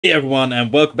Hey everyone,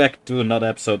 and welcome back to another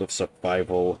episode of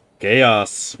Survival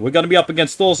Chaos. We're gonna be up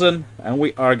against Tolson, and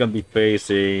we are gonna be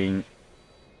facing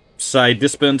Psy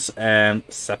Dispense and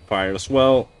Sapphire as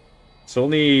well. So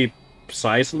only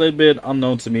Psy is a little bit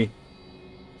unknown to me.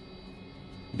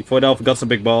 Before that, I've got some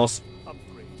big balls.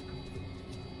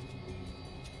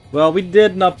 Well, we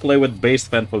did not play with base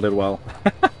defense for a little while.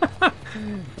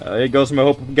 Here goes my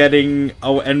hope of getting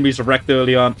our enemies wrecked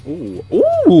early on.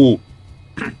 Ooh!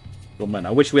 Oh man,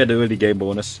 I wish we had the early game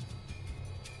bonus.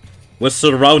 We're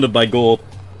surrounded by gold.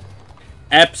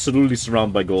 Absolutely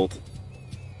surrounded by gold.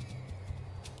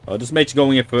 Oh, this mage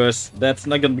going in first. That's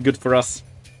not gonna be good for us.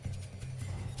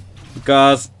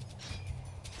 Because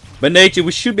by nature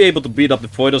we should be able to beat up the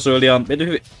Foidals early on. But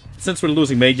since we're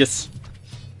losing mages,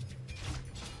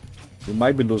 we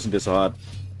might be losing this hard.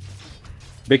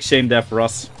 Big shame there for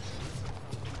us.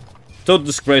 Total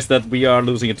disgrace that we are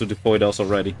losing it to the Foidals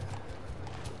already.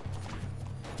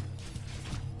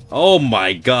 Oh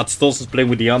my god, Stolz is playing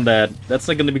with the Undead. That's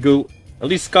not gonna be good. At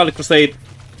least Scarlet Crusade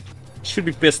should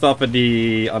be pissed off at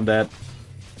the Undead.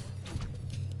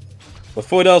 But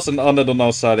Foidals and Undead on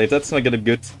our side, that's not gonna be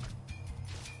good.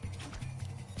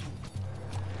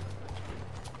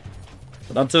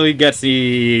 But until he gets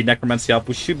the Necromancy up,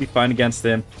 we should be fine against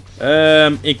him.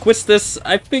 Inquisitors,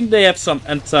 I think they have some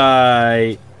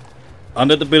anti-Undead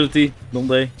ability, don't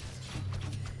they?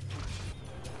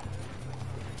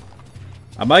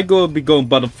 I might be going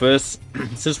bottom first,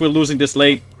 since we're losing this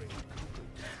late.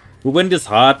 We win this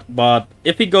hard, but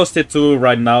if he goes tier 2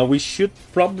 right now, we should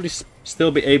probably still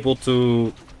be able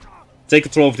to take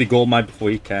control of the gold mine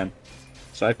before he can.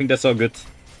 So I think that's all good.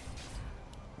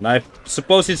 And I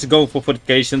suppose he's going for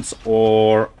fortifications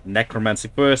or necromancy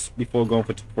first, before going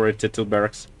for a tier 2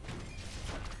 barracks.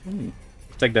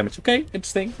 Take damage. Okay,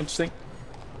 interesting, interesting.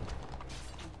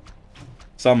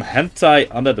 Some hentai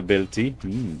under the ability.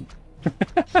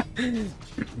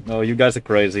 Oh, you guys are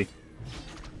crazy.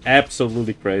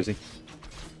 Absolutely crazy.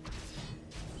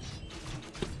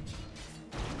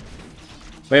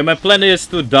 Wait, my plan is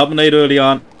to dominate early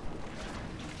on.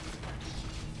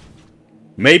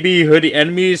 Maybe hurt the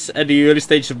enemies at the early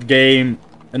stage of the game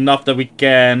enough that we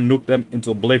can nuke them into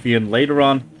oblivion later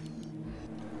on.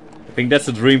 I think that's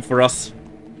a dream for us.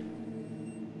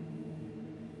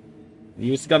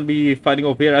 He's gonna be fighting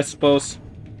over here, I suppose.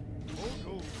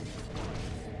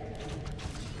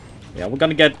 Yeah, we're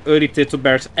gonna get early tier 2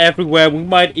 barracks everywhere. We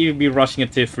might even be rushing a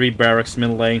tier 3 barracks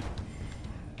middle lane.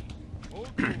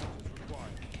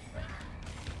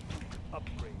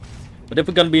 But if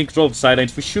we're gonna be in control of the side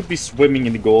lanes, we should be swimming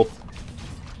in the gold.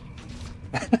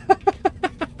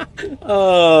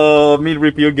 Oh, me and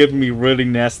Reaper, you're giving me really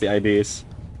nasty ideas.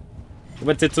 We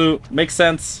went tier 2, makes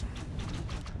sense.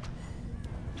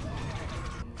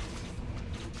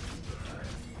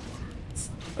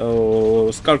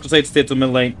 Oh, Scarlet Crusade's tier 2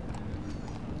 middle lane.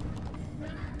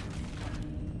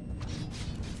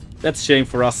 That's a shame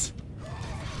for us.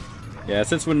 Yeah,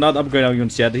 since we're not upgrading our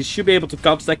units yet, he should be able to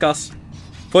counter-stack us.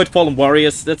 Void Fallen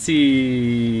Warriors, that's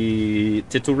the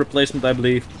tier 2 replacement, I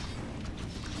believe.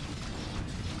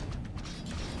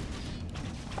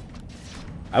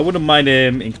 I wouldn't mind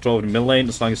him in control of the middle lane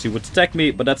as long as he would attack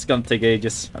me, but that's gonna take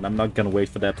ages, and I'm not gonna wait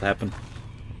for that to happen.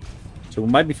 So we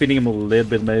might be feeding him a little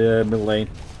bit middle lane.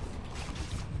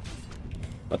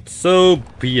 But so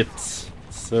be it.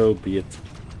 So be it.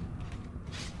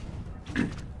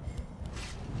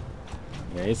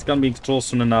 Yeah, it's gonna be in control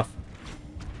soon enough.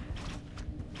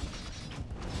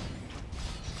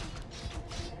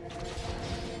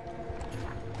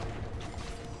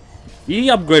 He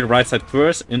upgraded right side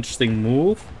first. Interesting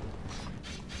move.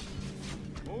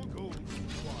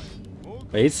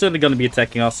 But he's certainly gonna be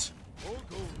attacking us.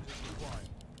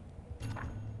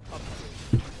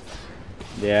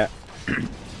 Yeah.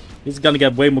 He's gonna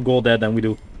get way more gold there than we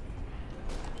do.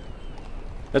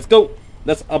 Let's go.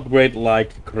 Let's upgrade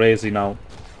like crazy now.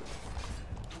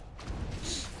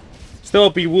 Still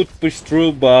hope he would push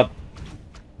through, but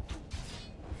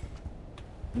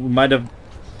we might have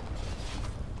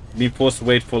been forced to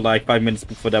wait for like 5 minutes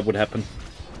before that would happen.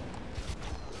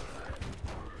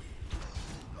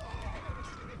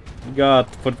 We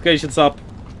got fortifications up.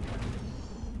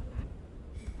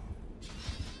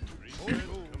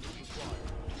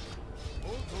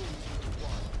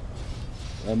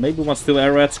 Maybe one still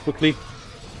arrowheads quickly.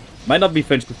 Might not be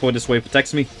finished before this wave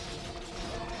attacks me.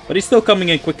 But he's still coming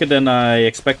in quicker than I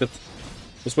expected.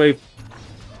 This wave...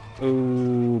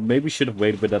 Oh, maybe we should have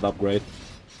waited with that upgrade.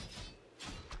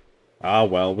 Ah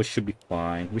well, we should be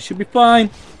fine. We should be fine.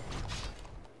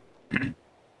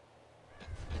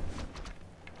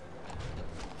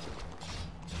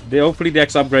 Hopefully the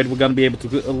X upgrade, we're gonna be able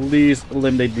to at least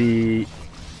eliminate the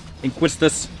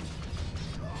Inquisitors.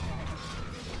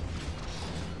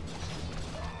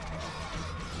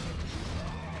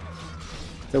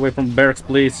 Stay away from barracks,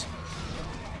 please.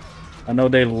 I know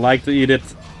they like to eat it.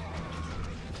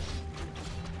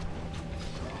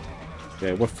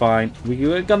 Okay, we're fine.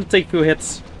 We're gonna take a few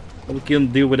hits, but we can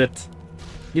deal with it.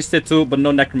 He's still 2, but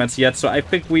no necromancy yet, so I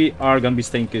think we are gonna be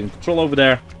staying in control over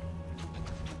there.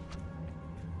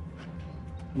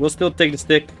 We'll still take the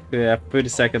stick. Yeah, 30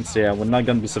 seconds. Yeah, we're not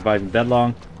gonna be surviving that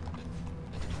long.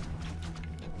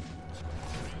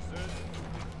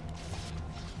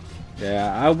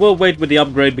 Yeah, I will wait with the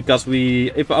upgrade because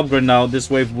if I upgrade now, this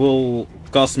wave will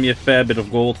cost me a fair bit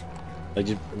of gold.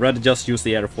 I'd rather just use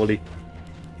the arrow fully.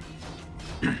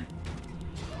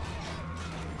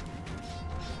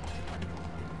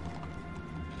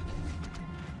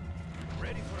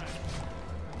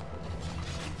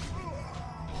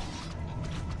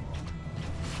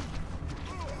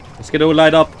 Let's get all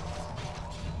light up.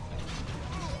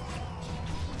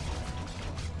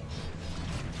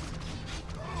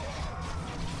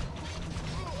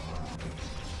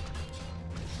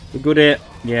 We're good here.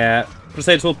 Yeah,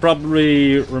 Crusades will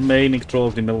probably remain in control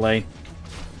of the middle lane.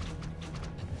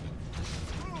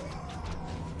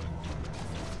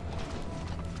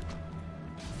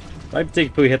 Might take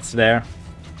a few hits there.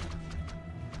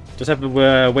 Just have to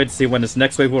wait to see when this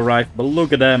next wave will arrive. But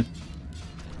look at them.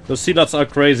 Those sea dots are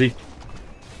crazy.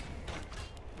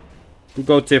 We'll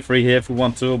go tier 3 here if we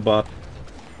want to, but...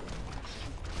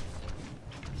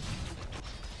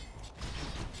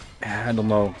 I don't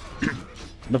know.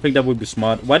 I don't think that would be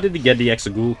smart. Why did he get the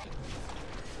extra ghoul?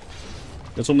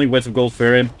 There's only ways of gold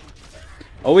for him.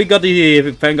 Oh, we got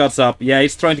the vanguards up. Yeah,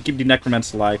 he's trying to keep the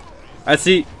necromancy alive. I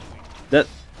see that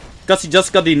because he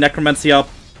just got the necromancy up.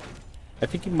 I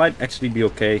think he might actually be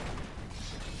okay.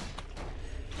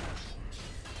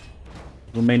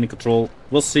 Remain in control.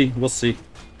 We'll see. We'll see.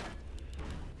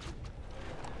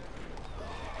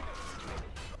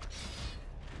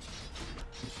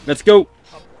 Let's go.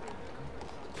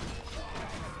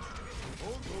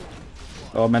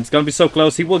 Oh man, it's gonna be so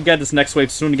close. He will get this next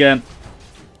wave soon again.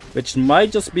 Which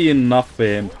might just be enough for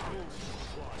him.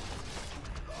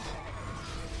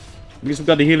 At least we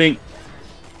got the healing.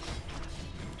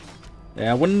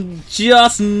 Yeah, we're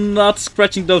just not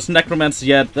scratching those necromancers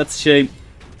yet. That's a shame.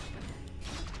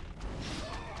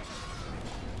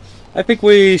 I think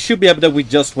we should be happy that we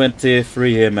just went tier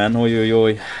 3 here, man. Oi, oi,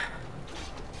 oi.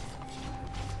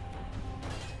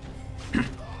 You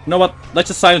know what? Let's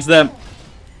just silence them.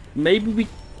 Maybe we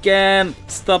can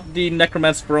stop the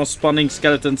necromancer from spawning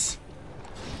skeletons.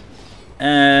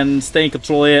 And stay in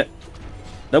control here.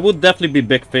 That would definitely be a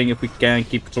big thing if we can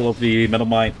keep control of the metal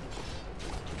mine.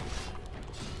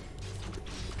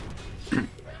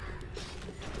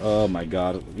 Oh my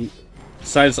god.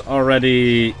 Side's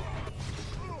already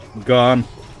gone.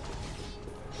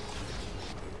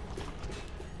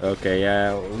 Okay,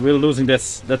 yeah, we're losing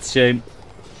this. That's a shame.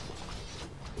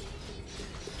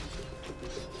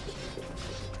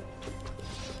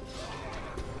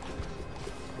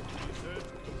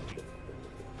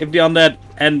 If the undead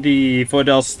and the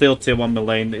Voidals still tier 1 mid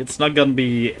lane, it's not gonna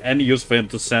be any use for him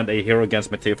to send a hero against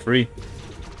my tier 3.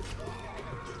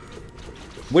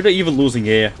 We're even losing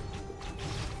here.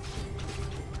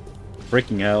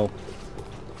 Freaking hell.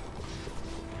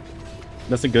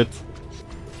 That's good.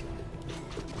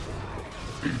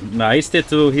 Nah, he's tier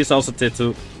 2, he's also tier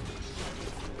 2.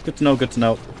 Good to know, good to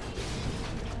know.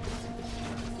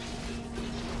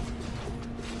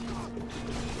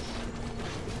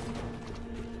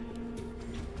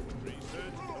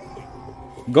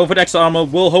 Go for the extra armor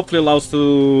will hopefully allow us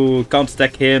to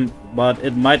counter-attack him, but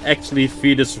it might actually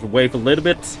feed this wave a little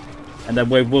bit, and that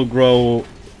wave will grow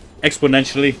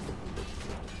exponentially.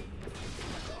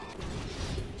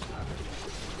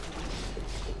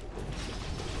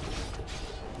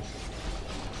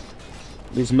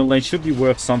 This mid lane should be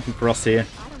worth something for us here.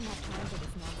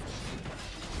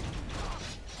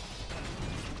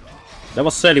 That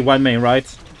was sadly white main, right?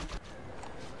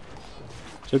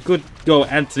 So it could go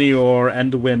Anthony or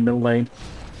Anduin mid lane.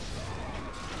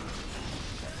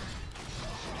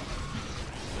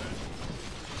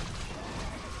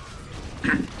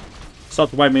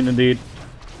 South white main indeed.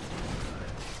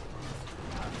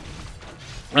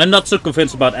 I'm not so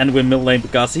convinced about Anduin mid lane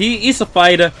because he is a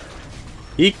fighter.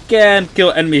 He can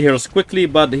kill enemy heroes quickly,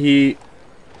 but he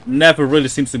never really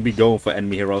seems to be going for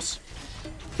enemy heroes.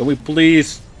 Can we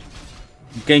please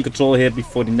gain control here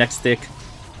before the next tick?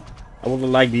 I would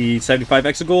like the 75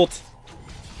 extra gold.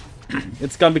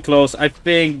 It's gonna be close. I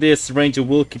think this ranger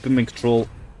will keep him in control.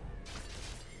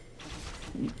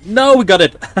 No, we got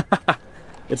it!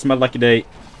 It's my lucky day.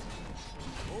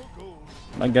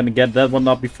 I'm gonna get that one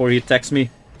up before he attacks me.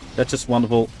 That's just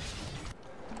wonderful.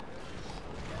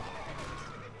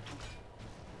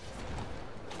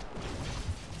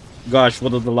 Gosh,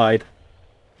 what a delight.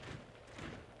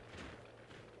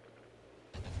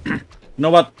 You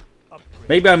know what?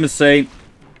 Maybe I'm insane.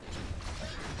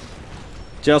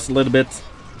 Just a little bit.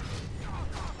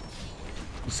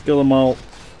 Skill them all.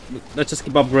 Let's just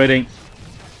keep upgrading.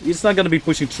 He's not gonna be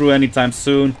pushing through anytime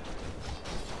soon.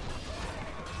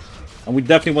 And we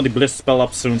definitely want the Bliss spell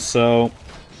up soon, so...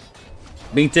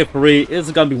 Being tier 3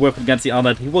 isn't gonna be worth it against the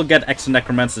undead. He will get extra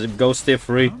necromancers if it goes tier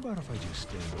 3.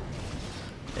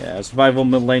 Yeah, survival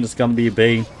mid lane is gonna be a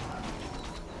bane.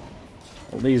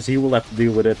 At least he will have to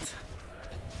deal with it.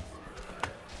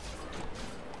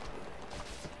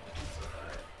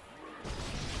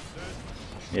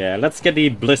 Yeah, let's get the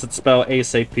Blizzard spell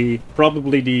ASAP.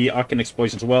 Probably the Arcane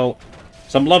Explosion as well.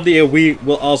 Some lovely AoE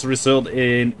will also result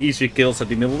in easier kills at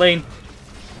the middle lane.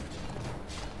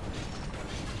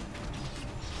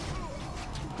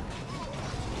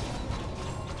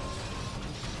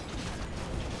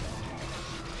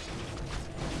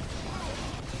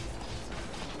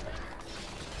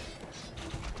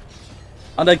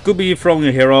 And that could be throwing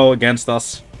a hero against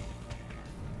us.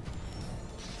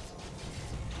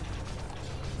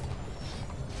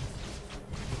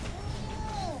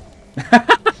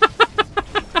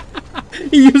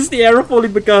 He used the arrow only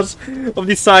because of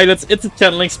the silence. It's a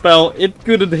channeling spell. It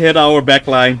couldn't hit our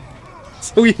backline.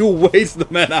 So he wasted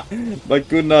the mana, but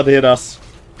could not hit us.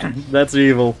 That's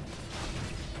evil.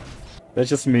 That's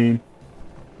just mean.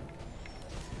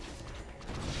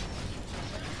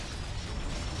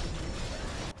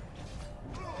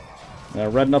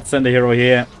 Red not send a hero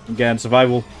here. Again,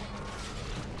 survival.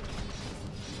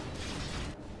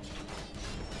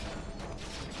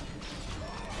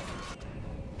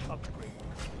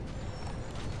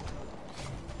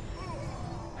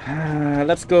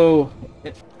 Let's go.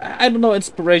 I don't know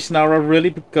Inspiration Aura really,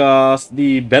 because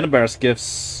the Banner Bears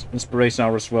gives Inspiration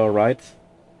Aura as well, right?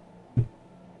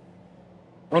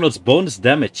 Oh no, it's bonus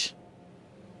damage.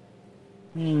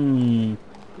 Glory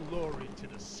to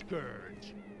the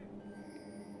Scourge.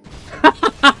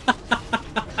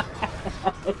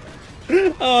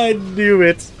 Oh, I knew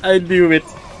it. I knew it.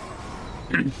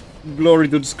 Glory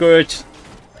to the Scourge.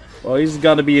 Oh, he's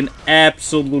gonna be an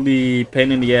absolutely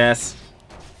pain in the ass.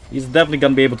 He's definitely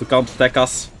gonna be able to counterattack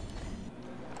us.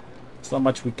 There's not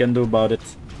much we can do about it.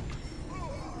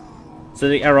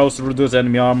 Setting arrows to reduce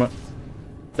enemy armor.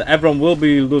 So everyone will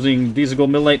be losing decent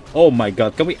gold mid lane. Oh my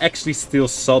god, can we actually steal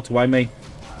Salt to Waimei?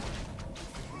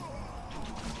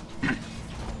 I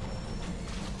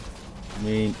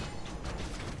mean,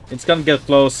 it's gonna get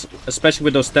close, especially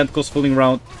with those tentacles fooling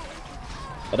around.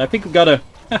 But I think we got a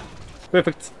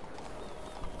perfect.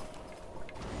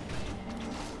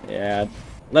 Yeah,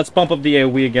 let's pump up the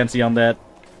AoE against the undead.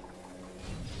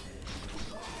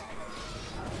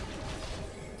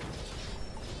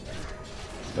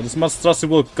 But this monstrosity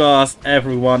will cost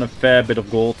everyone a fair bit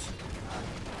of gold.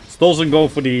 Stolzen go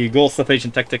for the gold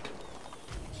starvation tactic.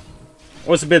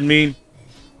 Was a bit mean,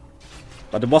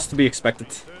 but it was to be expected.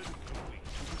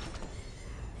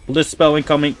 Bliss spell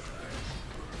incoming.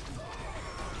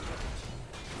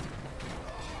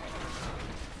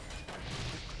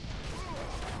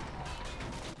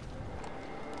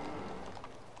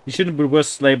 It shouldn't be worth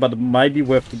slay, but it might be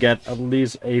worth to get at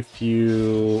least a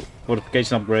few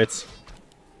fortification upgrades.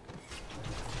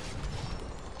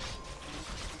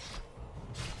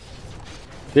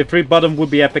 The free bottom would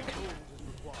be epic.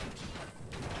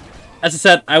 As I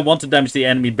said, I want to damage the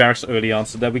enemy barracks early on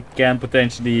so that we can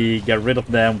potentially get rid of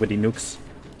them with the nukes.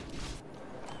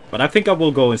 But I think I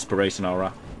will go Inspiration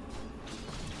Aura.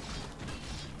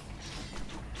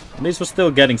 At least we're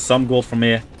still getting some gold from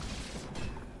here.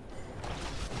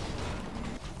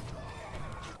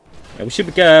 Yeah, we should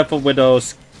be careful with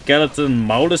those skeleton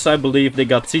maulers. I believe they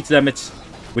got siege damage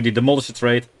with the Demolisher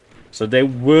trait. So they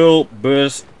will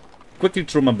burst quickly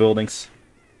through my buildings.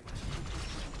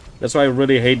 That's why I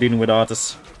really hate dealing with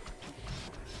artists.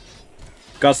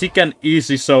 Because he can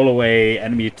easily solo a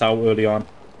enemy tower early on.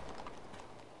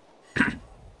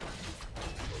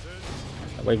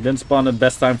 Wave didn't spawn at the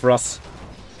best time for us.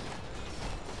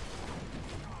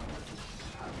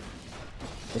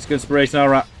 Let's go Inspiration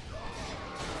Aura.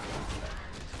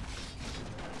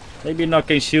 Maybe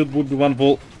knocking shield would be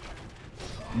wonderful.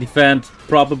 Defend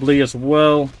probably as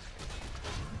well.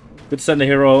 Could send a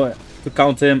hero to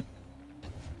count him.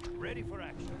 Ready for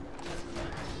action.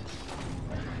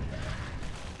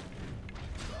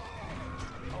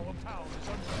 Our power is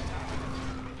under attack.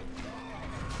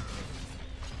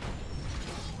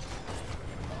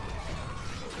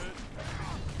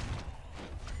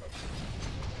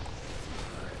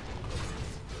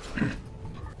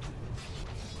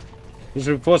 These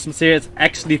reinforcements here is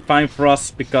actually fine for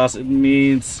us because it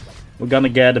means we're gonna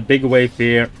get a big wave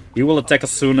here. He will attack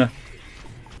us sooner.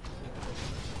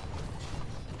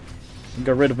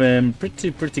 Got rid of him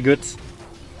pretty good.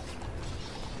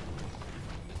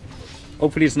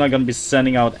 Hopefully he's not gonna be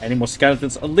sending out any more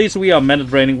skeletons. At least we are mana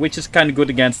draining, which is kind of good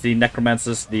against the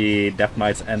necromancers, the death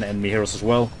knights, and enemy heroes as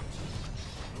well.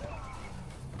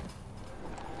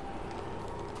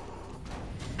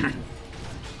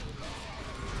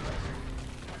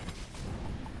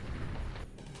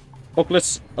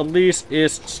 Oculus at least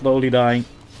is slowly dying.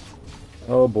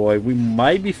 Oh boy, we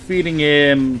might be feeding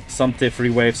him some tier 3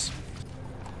 waves.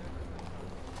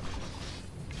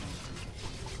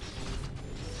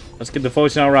 Let's get the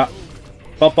Devotion Aura.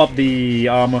 Pop up the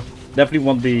armor. Definitely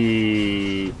want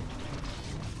the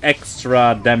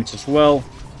extra damage as well.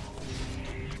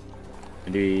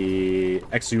 And the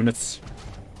extra units.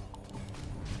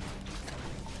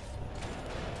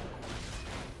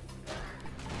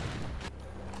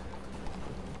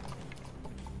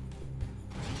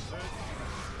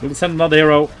 Will he send another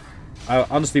hero? I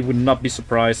honestly would not be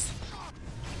surprised.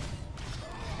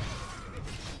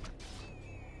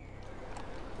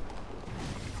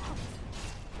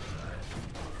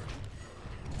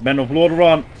 Men of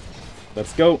Lordaeron.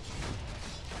 Let's go.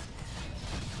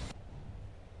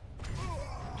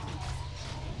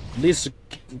 At least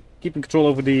keeping control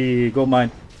over the gold mine.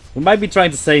 We might be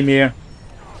trying the same here.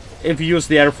 If we use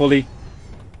the air volley.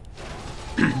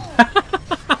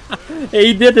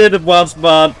 He did hit it once,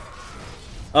 but...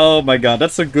 Oh my god,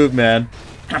 that's so good, man.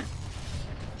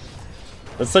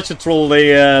 That's such a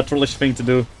trollish thing to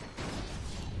do.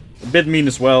 A bit mean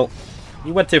as well.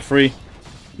 He went tier 3.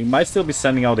 He might still be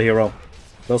sending out a hero.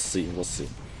 We'll see, we'll see.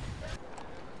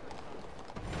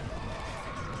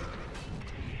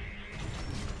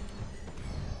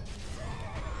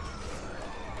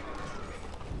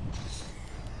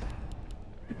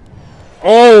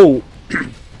 Oh!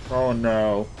 Oh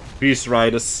no. Beast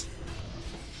Riders.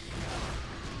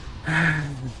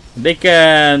 They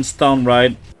can stun,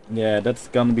 right? Yeah, that's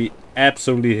gonna be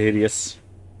absolutely hideous.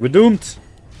 We're doomed.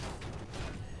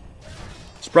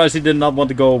 Surprised he did not want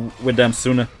to go with them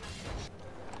sooner.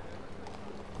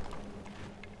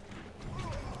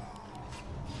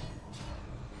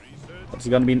 It's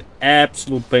gonna be an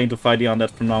absolute pain to fight the undead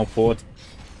from now forward.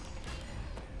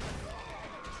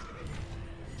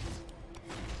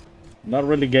 Not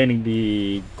really gaining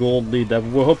the gold lead that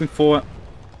we were hoping for.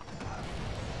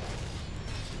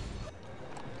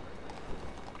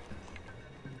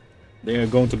 They are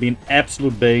going to be an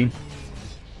absolute bane.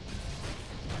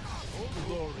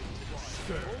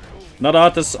 Not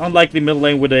Arthur's unlikely middle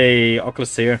lane with a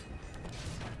Oculus here.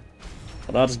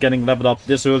 But Arthur's getting leveled up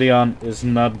this early on is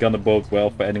not gonna bode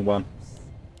well for anyone.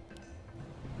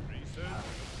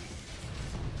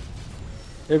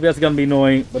 Maybe that's gonna be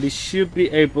annoying, but he should be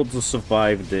able to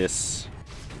survive this.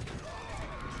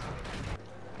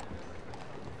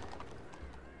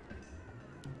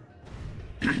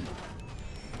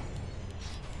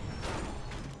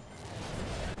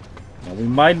 Now we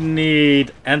might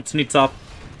need Anthony top.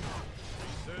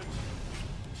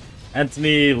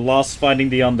 Anthony lost fighting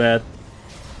the undead.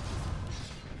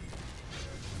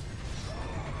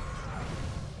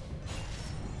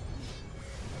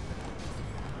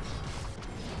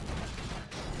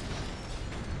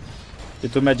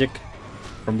 Did 2 magic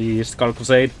from the Scar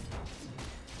Crusade.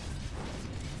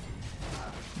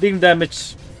 Dealing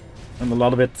damage and a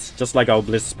lot of it, just like our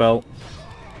Bliss spell.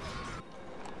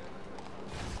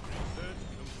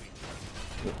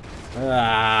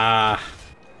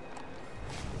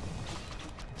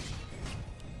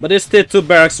 But this tier 2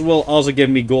 barracks will also give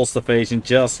me gold evasion,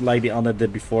 just like the undead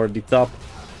did before the top.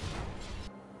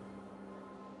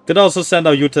 Could also send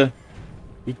out Yuta.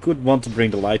 He could want to bring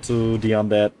the light to the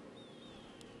undead.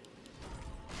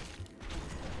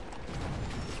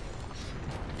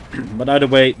 But either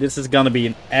way, this is gonna be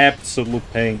an absolute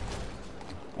pain.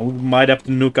 And we might have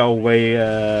to nuke our way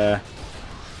to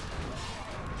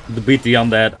beat the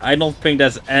undead. I don't think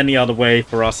there's any other way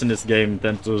for us in this game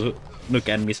than to nuke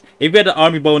enemies. If we had an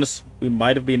army bonus, we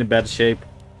might have been in better shape.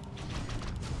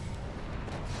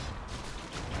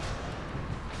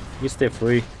 We stay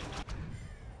free.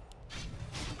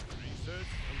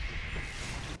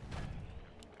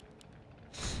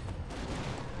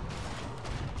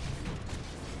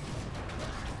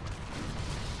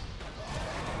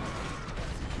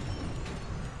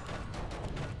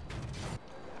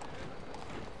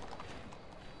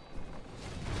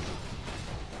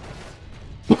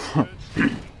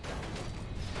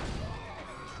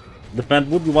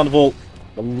 Defend would be wonderful,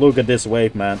 but look at this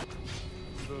wave, man.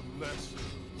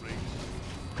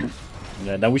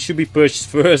 Yeah, then we should be pushed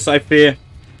first, I fear.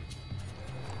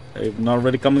 They're not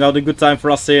really coming out a good time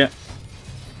for us here.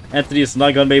 Anthony is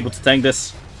not gonna be able to tank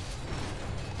this.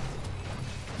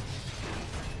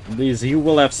 At least he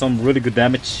will have some really good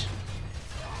damage.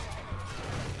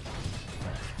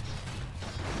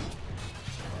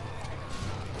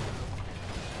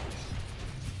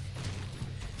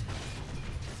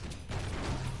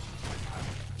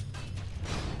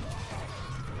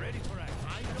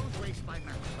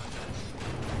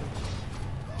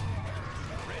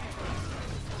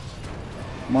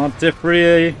 Come on,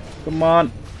 Tifri. Come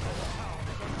on.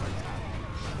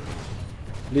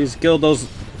 Please kill those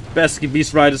pesky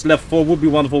beast riders. Left 4 would be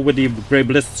wonderful with the Grey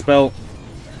Blizzard spell.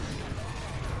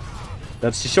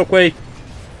 That's the shockwave.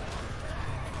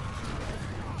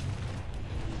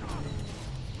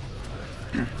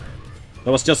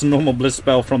 That was just a normal Blizz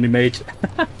spell from the mage.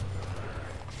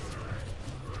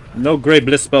 No Grey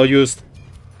Blizz spell used.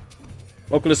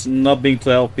 Oculus not being too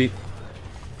healthy.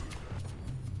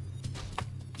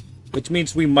 Which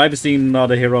means we might be seeing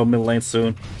another hero middle lane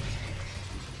soon.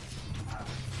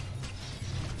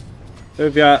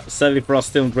 Irvia, sadly for us,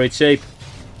 still in great shape.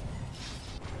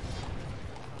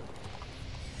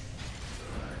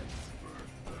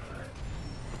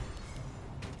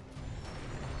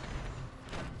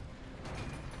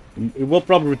 We will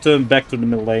probably return back to the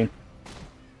middle lane.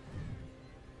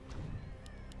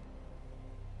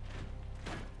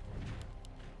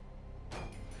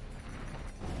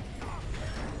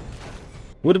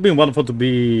 Would have been wonderful to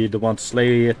be the one to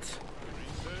slay it.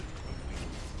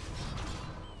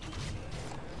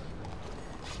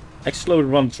 Actually, slowly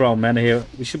run through our mana here.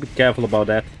 We should be careful about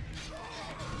that.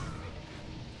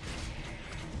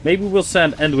 Maybe we'll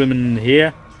send Endwomen in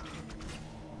here.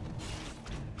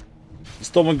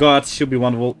 Storm Guards should be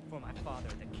wonderful.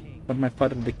 But my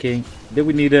father the king. Did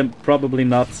we need him? Probably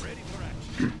not.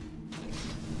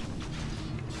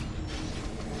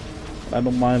 I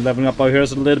don't mind leveling up our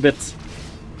heroes a little bit.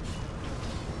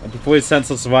 And before he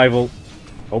sends us survival,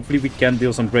 hopefully we can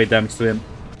deal some great damage to him.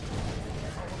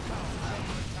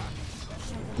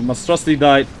 Monstrosity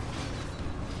died.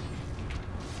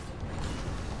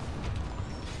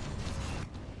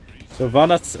 So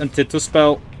Vanats and T2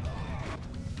 spell.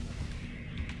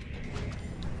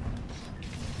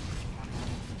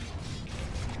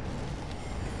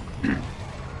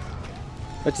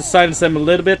 Let's just silence him a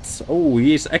little bit. Oh,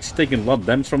 he is actually taking a lot of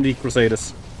damage from the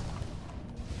Crusaders.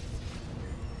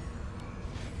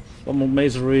 One more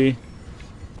Mazery.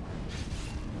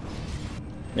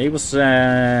 Neighbors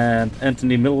and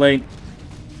Anthony middle lane.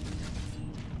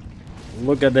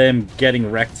 Look at them getting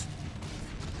wrecked.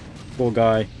 Poor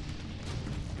guy.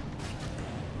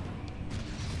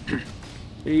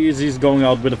 He's going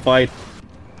out with a fight.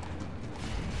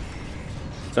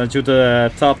 Send you to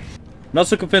the top. Not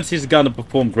so convinced he's gonna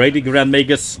perform greatly, Grand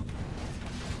Magus.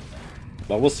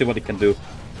 But we'll see what he can do.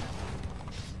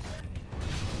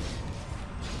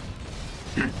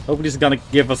 Hopefully he's gonna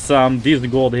give us some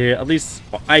decent gold here. At least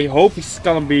I hope he's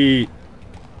gonna be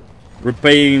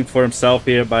repaying for himself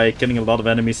here by killing a lot of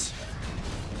enemies.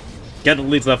 Get at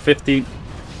least level 15.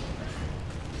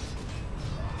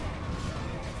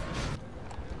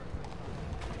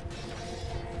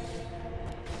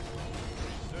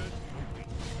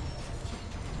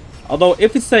 Although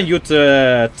if we send you to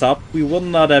the top, we will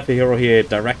not have a hero here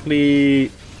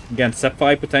directly against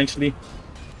Sapphire potentially.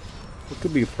 It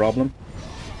could be a problem.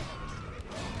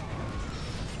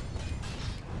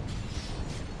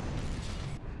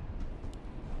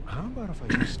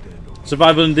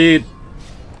 Survival indeed.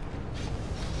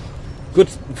 Good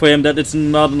for him that it's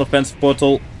not an offensive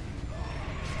portal.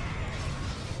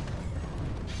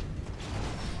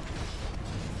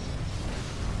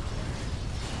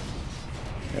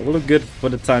 Yeah, we'll look good for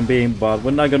the time being, but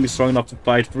we're not gonna be strong enough to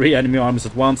fight 3 enemy armies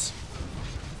at once.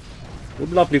 It would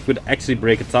be lovely if we could actually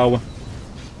break a tower.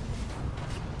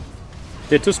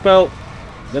 Tier 2 spell.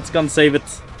 Let's go and save it.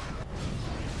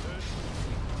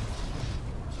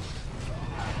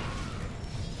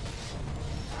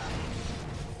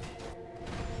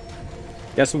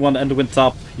 Guess we want to end the win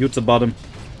top, you to bottom.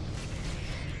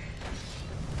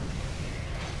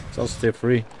 It's also tier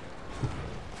 3.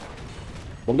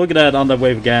 Well, look at that on that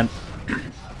wave again.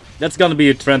 That's gonna be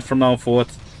a trend from now forward.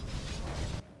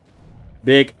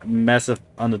 Big, massive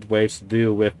under waves to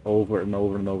deal with over and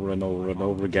over and over and over and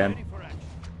over again.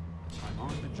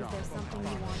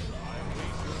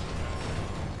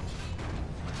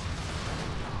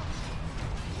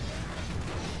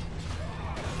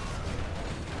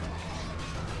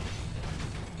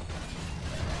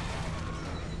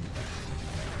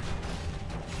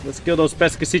 Let's kill those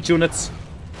pesky siege units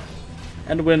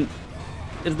and win.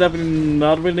 is definitely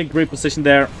not really in a great position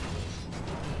there.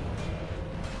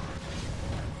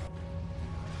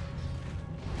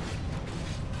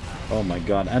 Oh my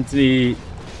god, Anthony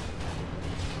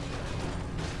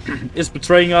is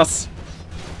betraying us.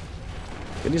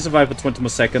 Can he survive for 20 more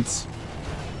seconds?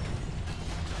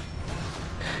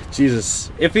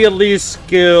 Jesus. If he at least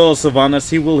kills Sylvanas,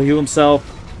 he will heal himself.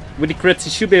 With the crits, he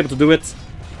should be able to do it.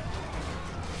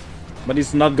 But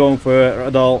he's not going for it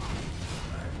at all.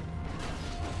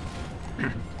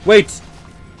 Wait!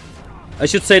 I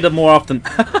should say that more often.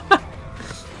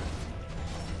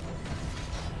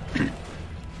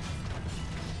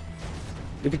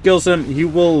 If he kills him, he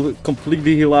will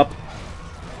completely heal up.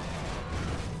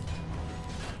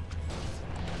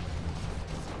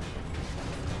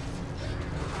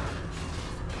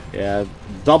 Yeah,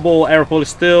 double airfall is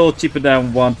still cheaper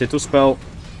than one T2 spell.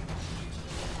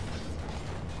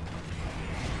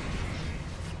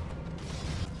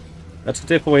 Let's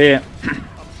get for here.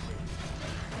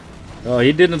 Oh,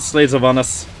 he didn't slay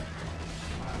Sylvanas.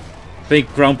 Fake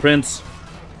Crown Prince.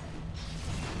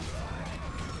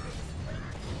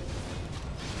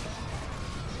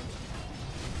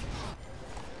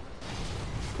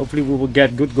 Hopefully we will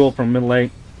get good gold from mid lane.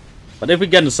 But if we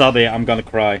get into Saturday, I'm gonna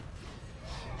cry.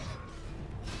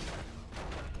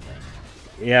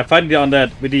 Yeah, fighting on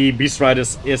that with the Beast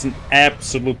Riders is an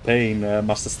absolute pain,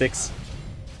 Master Sticks.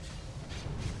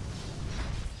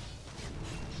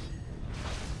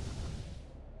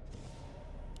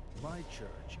 My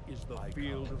church is the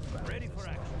field of battle. Ready for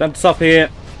action. Time to stop here.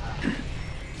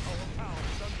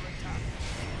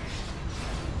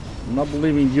 I'm not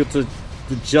believing you to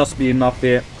just be enough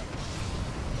here.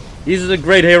 He's a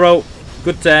great hero,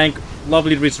 good tank,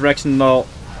 lovely resurrection and all.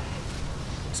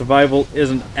 Survival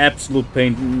is an absolute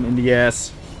pain in the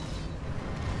ass.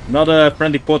 Not a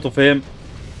friendly portal for him.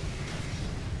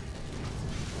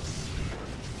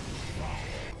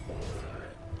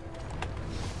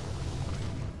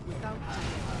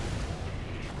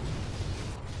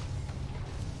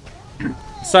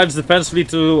 Decides defensively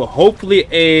to hopefully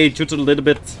shoot a little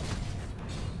bit.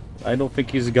 I don't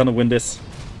think he's gonna win this.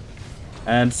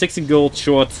 And 16 gold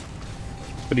short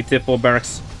for the tip 4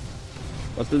 barracks.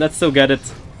 But let's still get it.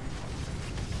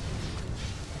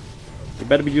 We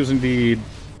better be using the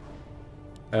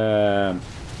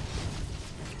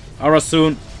Aura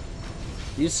soon.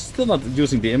 He's still not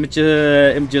using the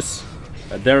images.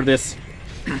 There it is.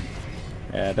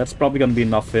 Yeah, that's probably gonna be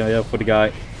enough for the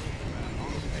guy.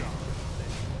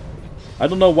 I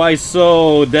don't know why he's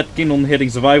so that keen on hitting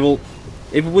survival.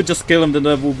 If we would just kill him, then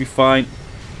that would be fine.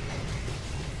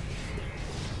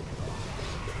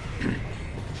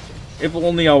 If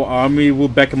only our army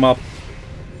would back him up.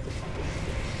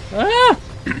 Ah!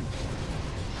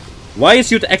 Why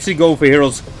is you to actually go for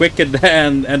heroes quicker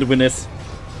than the winners?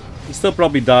 He's still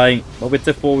probably dying, but with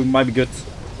T4 we might be good.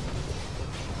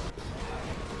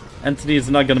 Anthony is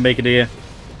not gonna make it here.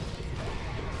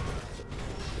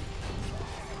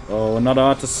 Oh, another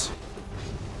artist.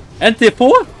 And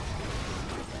T4?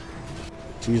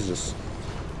 Jesus.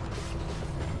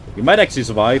 We might actually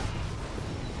survive.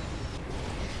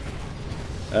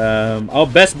 Our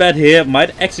best bet here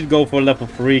might actually go for level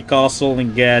 3 castle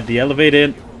and get the elevator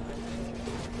in.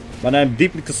 But I'm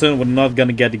deeply concerned we're not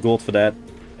gonna get the gold for that.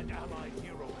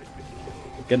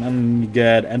 Can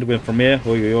get Endwin from here.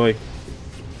 Oi oi oi.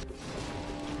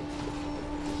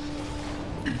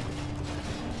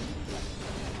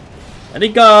 And he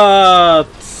got...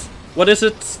 what is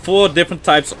it? 4 different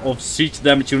types of siege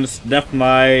damage units. Death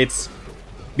Knights,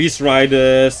 Beast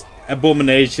Riders,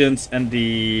 Abominations, and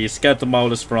the Skeleton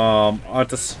Maulers from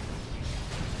Arthas.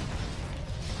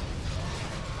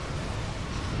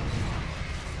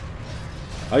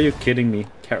 Are you kidding me?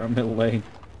 Caramel Lane.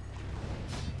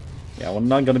 Yeah, we're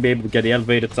not gonna be able to get the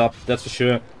elevated up, that's for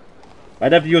sure.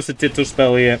 I'd have to use the T2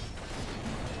 spell here.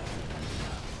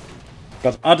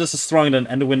 Because Arthas is stronger than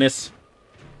Enduin is.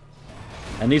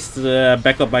 And needs to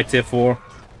back up by tier 4.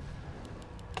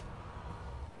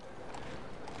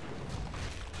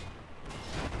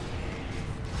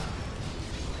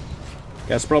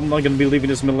 Guys, probably not gonna be leaving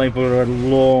this mid lane for a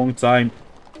long time.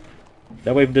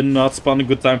 That wave did not spawn a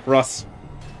good time for us.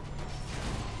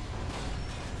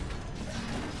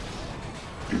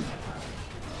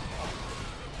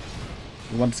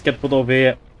 We want to get put over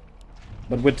here,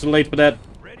 but we're too late for that.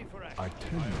 I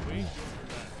tell you,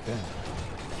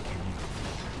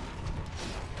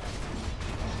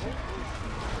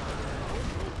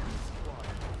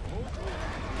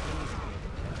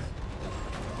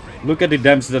 Look at the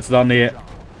damage that's done here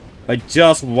by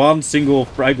just one single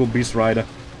Fragile Beast Rider.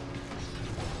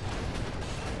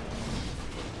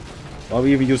 Well,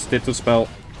 we even used it to spell.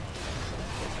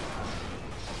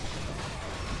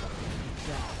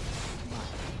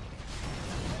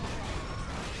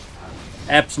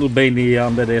 absolute pain the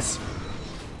that is.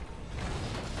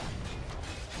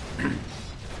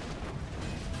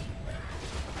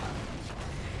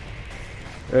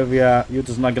 Yeah, you're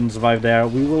just not gonna survive there.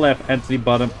 We will have Anthony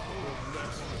bottom.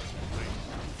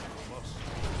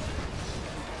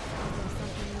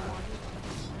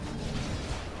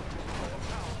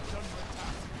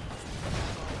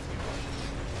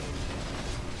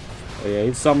 Oh yeah,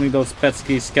 he's summoning those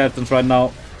pesky skeletons right now.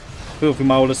 Filthy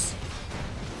Maulers.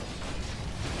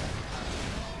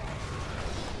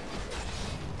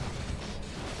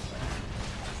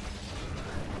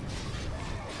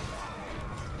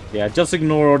 Yeah, just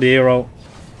ignore the hero.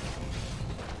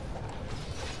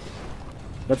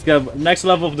 Let's get next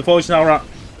level of Devotion Aura.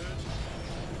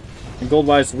 And gold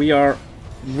wise, we are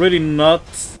really not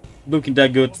looking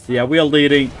that good. Yeah, we are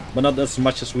leading, but not as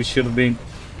much as we should have been.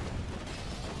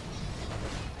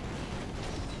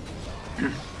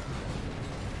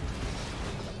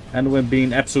 And we're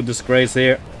being absolute disgrace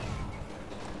here.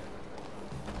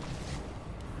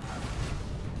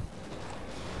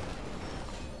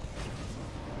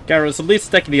 Garrus at least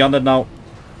stacking the undead now.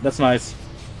 That's nice.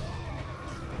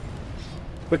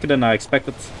 Quicker than I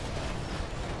expected.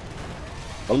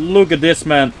 But look at this,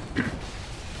 man.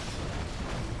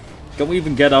 Can we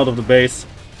even get out of the base?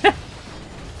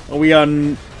 We are,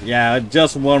 yeah,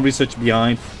 just one research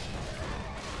behind.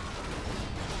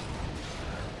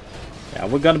 Yeah,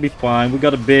 we're gonna be fine. We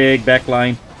got a big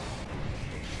backline.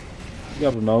 You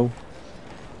gotta know.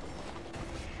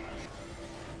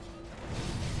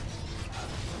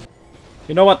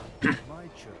 You know what?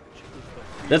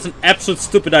 That's an absolute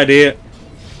stupid idea.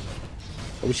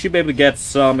 We should be able to get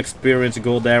some experience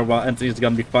gold there while Anthony's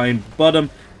gonna be fine bottom.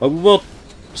 But we will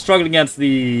struggle against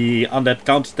the undead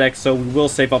counterattack, so we will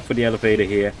save up for the elevator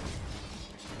here.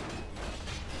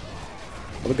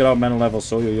 Look at our mana levels,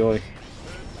 so yo.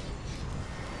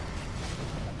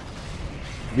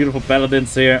 Beautiful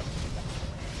paladins here.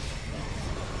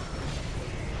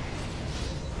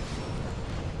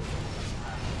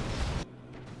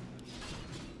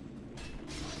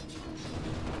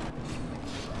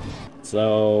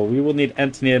 So we will need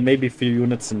Anthony and maybe a few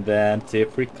units and then tier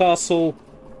 3 castle.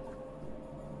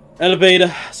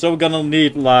 Elevator. So we're gonna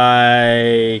need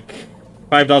like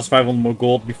 5,500 more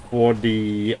gold before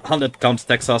the 100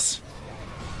 counterattacks us.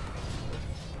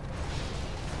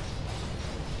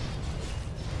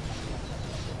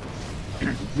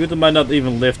 Good, might not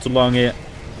even live too long here.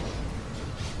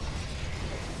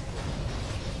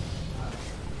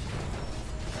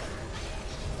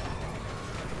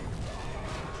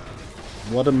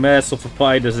 What a mess of a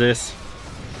fight this is.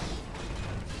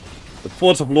 The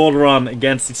force of Lordaeron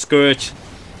against the Scourge.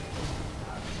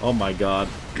 Oh my god.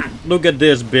 Look at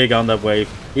this big on that wave.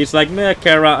 He's like, meh,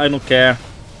 Kara, I don't care.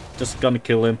 Just gonna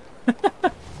kill him.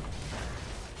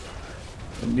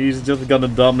 And he's just gonna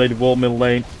dominate the wall middle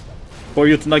lane. For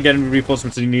you to not get any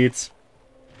reinforcements he needs.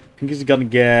 I think he's gonna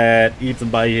get eaten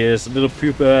by his little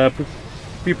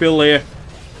pupil here.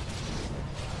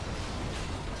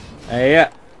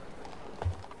 Yeah.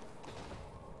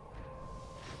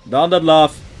 The undead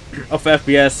love of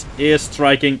FPS is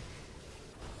striking.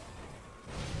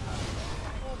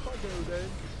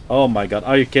 Oh my god,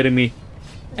 are you kidding me?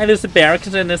 And there's the barracks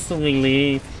and instantly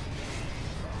leave.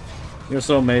 You're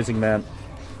so amazing, man.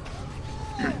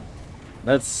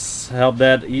 Let's help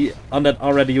that. Undead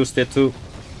already used it too.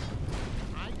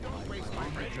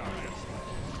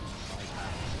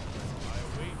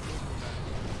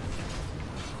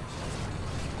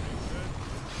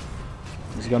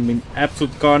 It's gonna be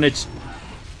absolute carnage.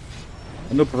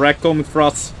 A noob rack coming for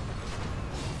us.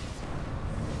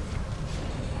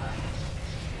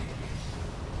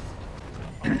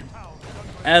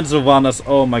 And Sylvanas,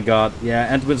 oh my god.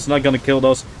 Yeah, Antwin's not gonna kill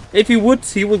those. If he would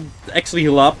actually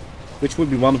heal up, which would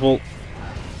be wonderful.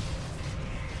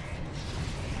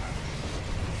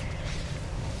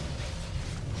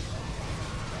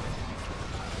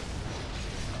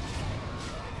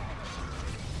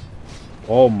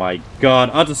 Oh my god,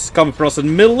 Artis is coming for us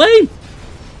in middle lane!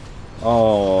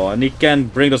 Oh, and he can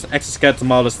bring those extra skeleton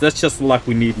models. That's just the luck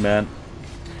we need, man.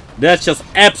 That's just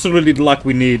absolutely the luck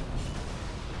we need.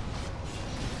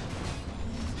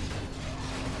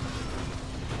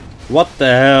 What the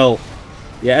hell?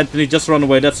 Yeah, Anthony, just run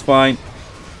away, that's fine.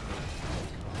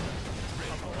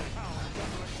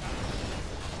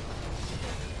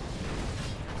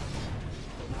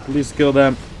 Please kill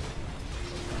them.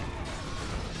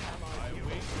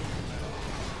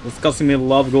 It's costing me a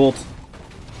lot of gold.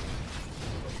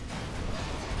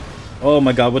 Oh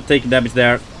my god, we're taking damage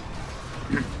there.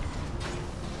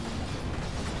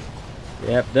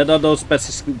 Yep, there are those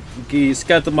pesky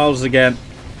skeleton models again.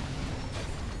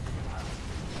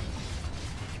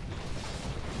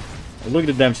 Look at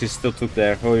the damage he still took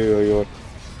there. Oh, yo.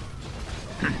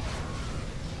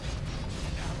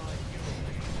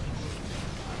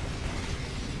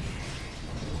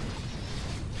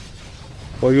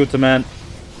 Poor Yuta, man.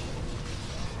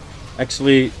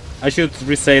 Actually, I should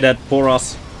re-say that. Poor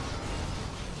us.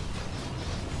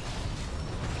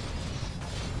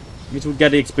 We should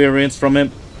get the experience from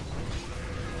him.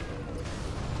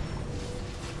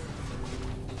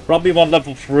 Probably want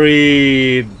level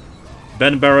 3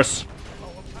 Ben Barris.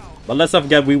 But let's not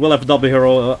forget, we will have a double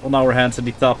hero on our hands at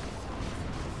the top.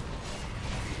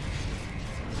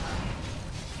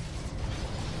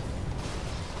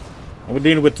 And we're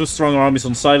dealing with 2 strong armies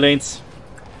on side lanes.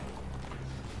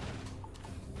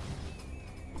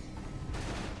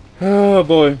 Oh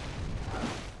boy.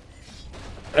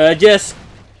 Yes,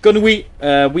 we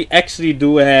actually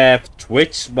do have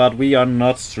Twitch, but we are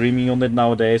not streaming on it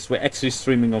nowadays. We're actually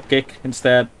streaming on Kick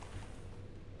instead.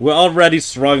 We're already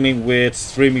struggling with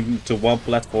streaming to one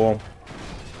platform.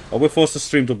 We're forced to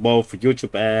stream to both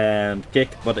YouTube and Kick,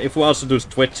 but if we also do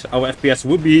Twitch, our FPS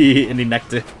will be in the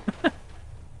negative.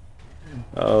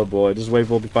 Oh boy, this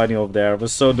wave will be fighting over there. We're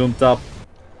so doomed up.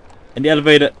 And the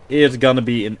elevator is gonna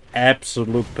be an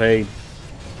absolute pain.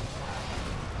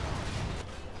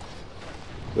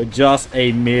 We're just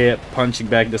a mere punching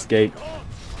bag this game.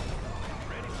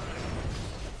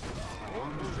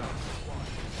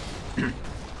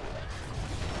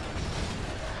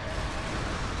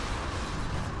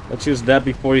 Let's use that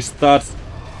before he starts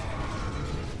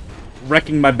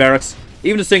wrecking my barracks.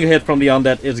 Even a single hit from the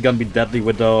undead is gonna be deadly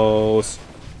with those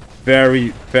very,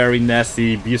 very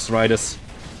nasty beast riders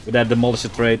with that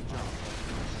demolisher trait.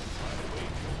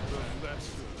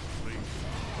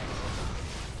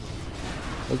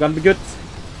 We're gonna be good.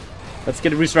 Let's get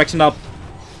the resurrection up.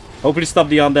 Hopefully stop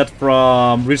the undead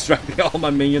from resurrecting all my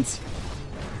minions.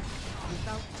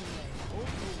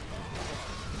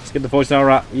 Let's get the voice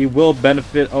aura. He will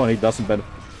benefit. Oh, he doesn't benefit.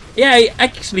 Yeah, I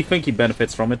actually think he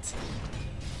benefits from it.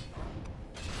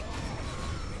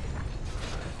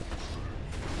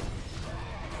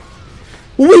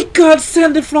 We can't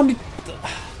send it from the...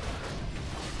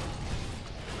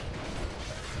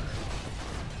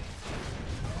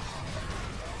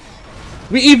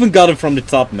 We even got it from the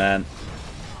top, man.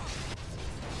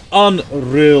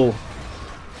 Unreal.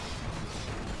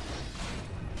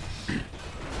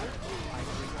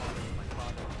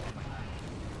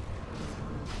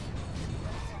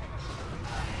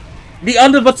 The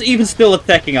underbot's even still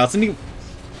attacking us, and he...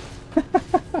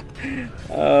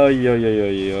 Oh,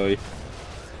 yo.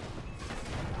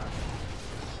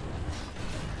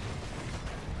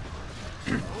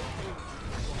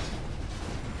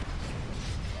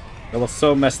 That was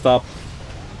so messed up.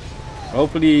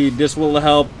 Hopefully this will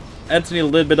help Anthony a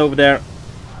little bit over there.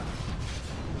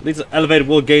 At least the elevator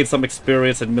will gain some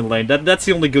experience in mid lane. That's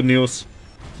the only good news.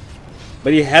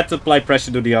 But he had to apply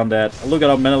pressure to the undead. Look at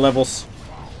our mana levels.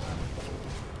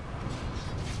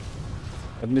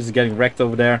 Anthony's getting wrecked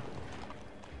over there.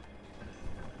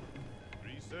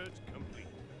 Research complete.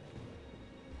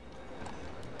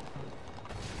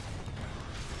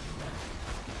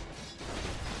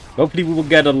 Hopefully we will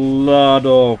get a lot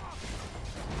of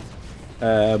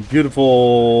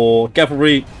beautiful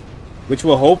cavalry, which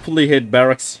will hopefully hit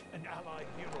barracks. An allied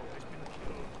hero has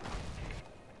been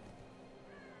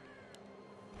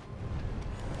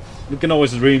killed. You can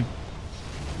always dream.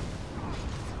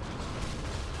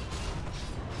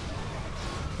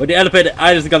 But the elevator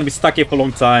either is gonna be stuck here for a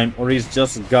long time, or he's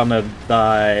just gonna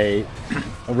die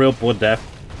a real poor death.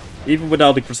 Even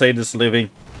without the Crusaders living,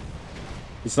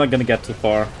 he's not gonna get too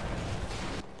far.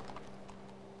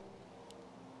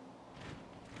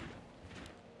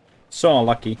 So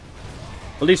unlucky.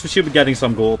 At least we should be getting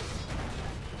some gold.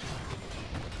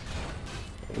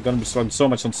 We're gonna be struggling so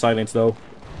much on silence though.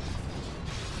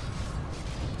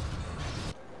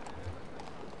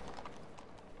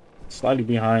 Slightly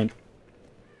behind.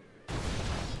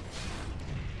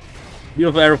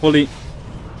 Beautiful arrow pulley.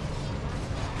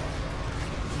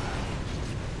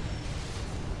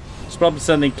 He's probably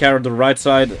sending Carrot to the right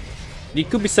side. He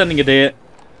could be sending it there.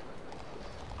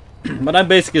 But I'm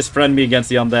basically his frenemy against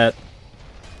the undead.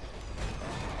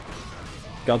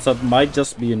 Gods, that might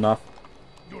just be enough.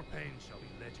 Your pain shall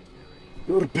be legendary.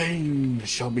 Your pain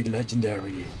shall be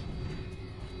legendary.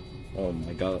 Oh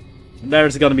my god.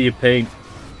 There's gonna be a pain.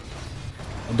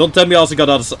 Don't tell me I also got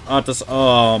artists.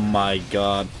 Oh my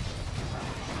god.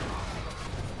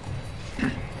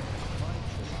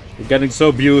 We're getting so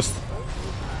abused.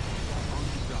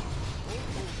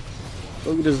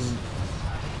 Look at this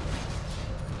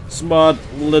smart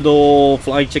little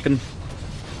flying chicken.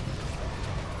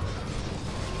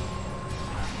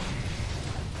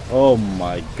 Oh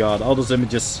my god, all those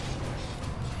images.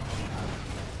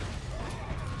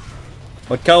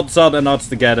 But counts out and odds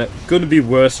together. Couldn't be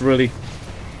worse, really.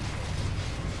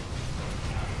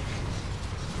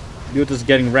 Youth is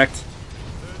getting wrecked.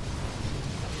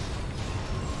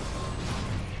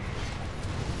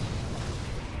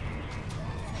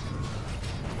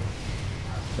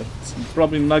 That's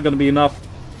probably not gonna be enough.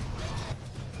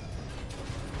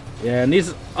 Yeah, and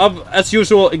he's, as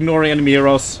usual, ignoring enemy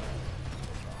heroes.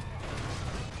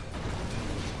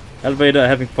 Elevator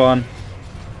having fun.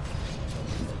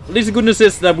 At least the good news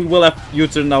is that we will have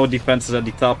U-turn in our defenses at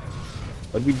the top.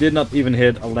 But we did not even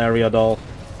hit Alaria at all.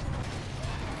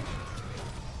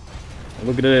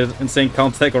 Look at the insane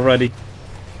count tech already.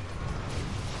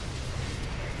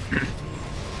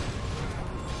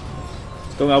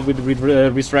 It's going out with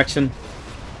Resurrection.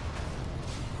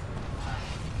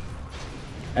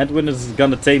 Edwin is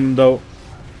gonna tame him though.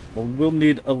 But we'll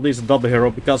need at least a double hero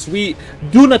because we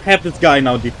do not have this guy in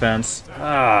our defense.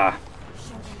 Ah.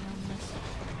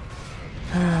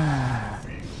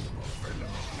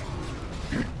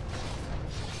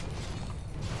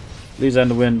 Please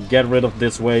Edwin, get rid of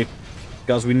this wave.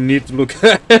 Because we need to look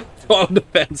at all the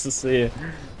fences here.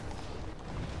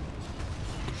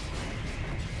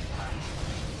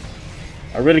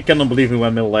 I really cannot believe we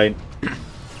went middle lane.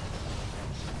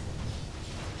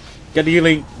 Get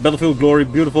healing, Battlefield Glory,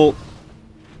 beautiful.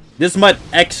 This might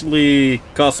actually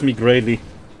cost me greatly.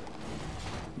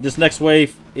 This next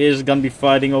wave is gonna be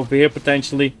fighting over here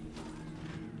potentially.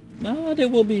 No, they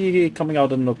will be coming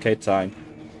out at an okay time.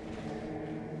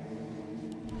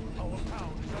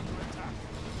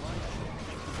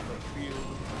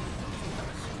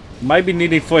 Might be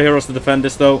needing 4 heroes to defend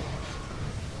this though.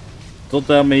 Don't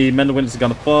tell me Mendelwin is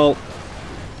gonna fall.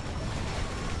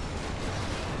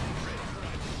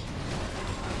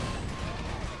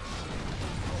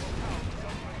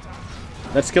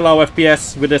 Let's kill our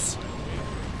FPS with this.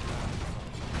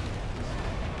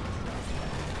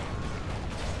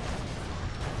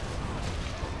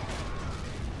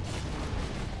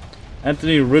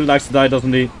 Anthony really likes to die,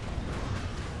 doesn't he?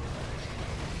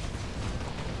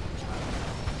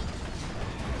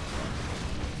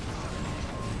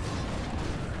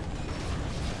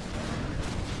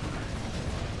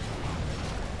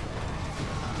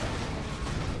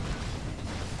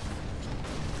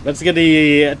 Let's get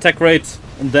the attack rate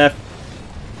on death.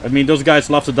 I mean, those guys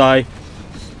love to die.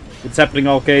 It's happening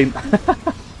all game.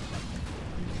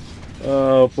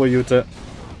 Oh, poor Yuta.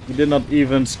 He did not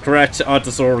even scratch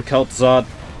Arthas or Kaltzad.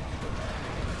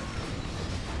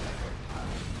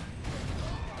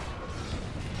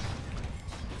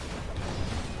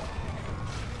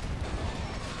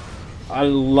 I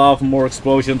love more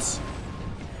explosions.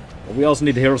 But we also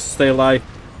need heroes to stay alive.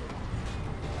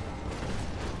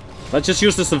 Let's just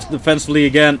use this defensively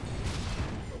again.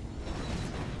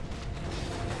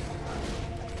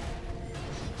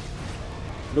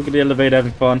 Look at the elevator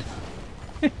having fun.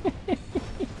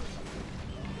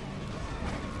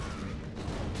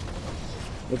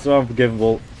 That's so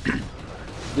unforgivable.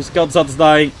 This Kaltzad is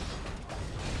dying.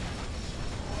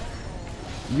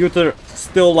 Uther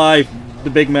still alive, the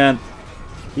big man.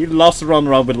 He loves to run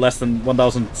around with less than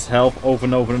 1000 health over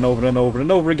and over and over and over and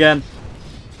over again.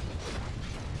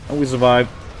 And we survived.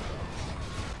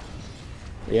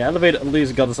 Yeah, elevator at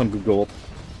least got us some good gold.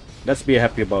 Let's be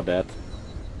happy about that.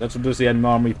 Let's reduce the enemy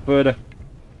army further.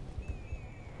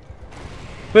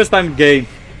 First time in the game,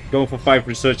 going for 5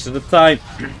 researchers at a time.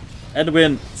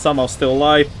 Edwin somehow still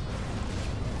alive.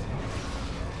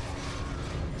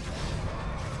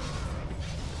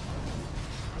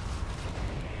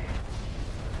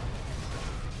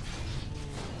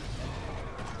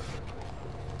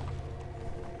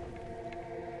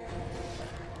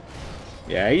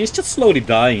 Yeah, he's just slowly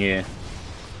dying here.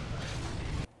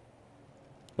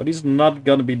 But he's not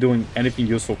gonna be doing anything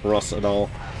useful for us at all.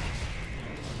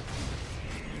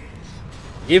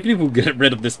 Even if we get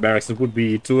rid of this barracks, it would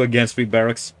be 2 against 3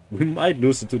 barracks. We might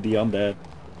lose it to the undead.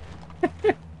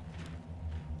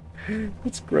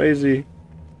 That's crazy.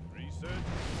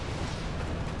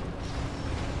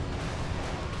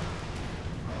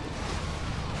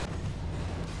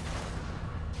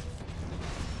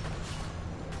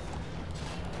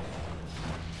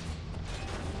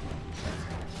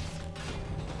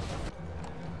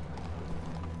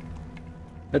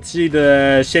 Let's see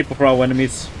the shape of our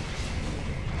enemies.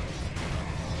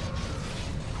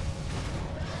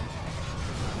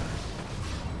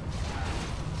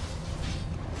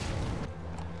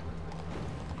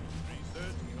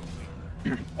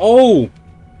 Oh!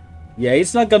 Yeah,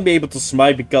 he's not gonna be able to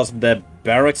smite because of that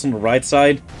barracks on the right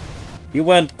side. He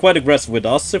went quite aggressive with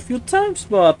us a few times,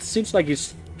 but seems like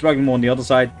he's Dragon more on the other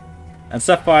side. And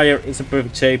Sapphire is in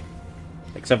perfect shape.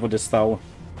 Except for this tower.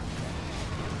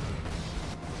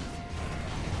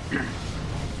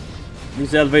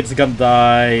 These elevators are gonna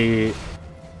die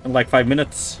in like 5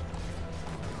 minutes.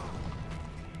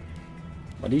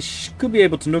 But he could be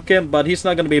able to nuke him, but he's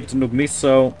not gonna be able to nuke me,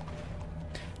 so...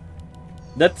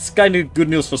 That's kind of good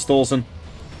news for Stolzen.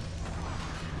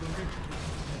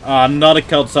 Ah, another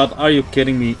cult shot. Are you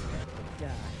kidding me?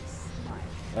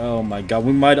 Oh my god,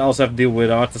 we might also have to deal with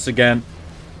Arthas again.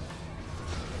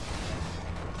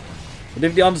 But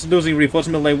if the others losing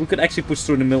reinforcement lane, we could actually push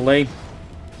through the middle lane.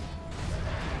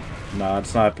 Nah,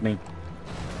 it's not happening.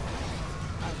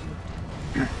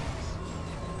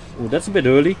 Oh, that's a bit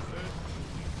early.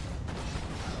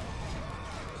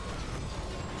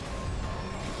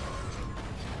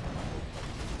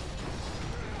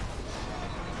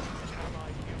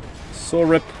 So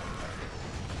rip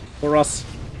for us.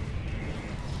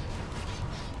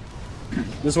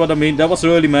 This is what I mean. That was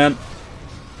early, man.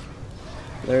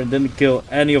 There didn't kill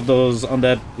any of those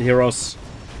undead heroes.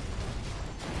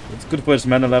 It's good for his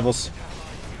mana levels.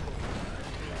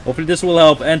 Hopefully this will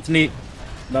help Anthony.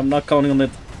 But I'm not counting on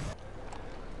it.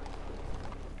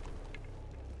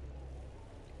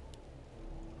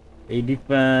 A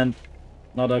defend.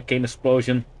 Not arcane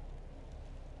explosion.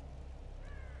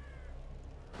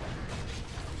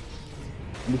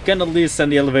 We can at least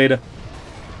send the elevator.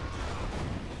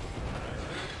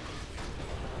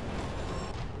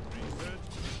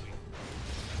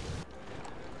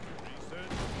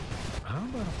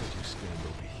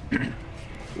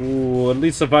 Ooh, at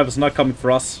least survivor's not coming for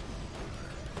us.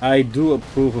 I do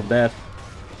approve of that.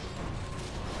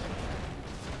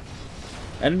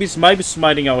 Enemies might be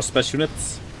smiting our special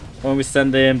units when we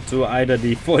send them to either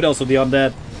the Void Elves or the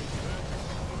Undead.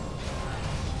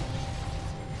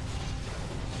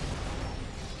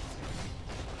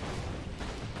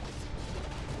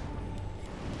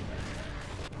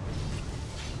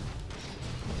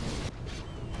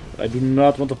 I do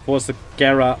not want to force the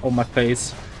Kara on my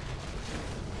face.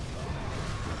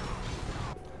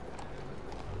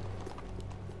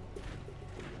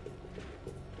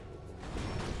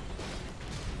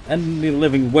 And he's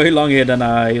living way longer than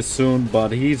I assumed,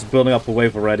 but he's building up a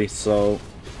wave already, so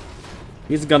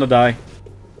he's gonna die.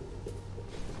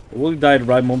 Will he die at the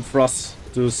right moment for us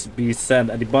to be sent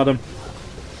at the bottom?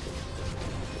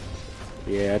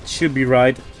 Yeah, it should be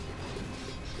right.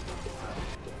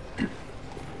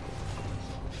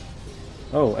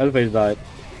 Oh, elevator died.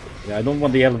 Yeah, I don't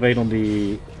want the elevator on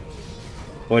the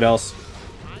Void Elves.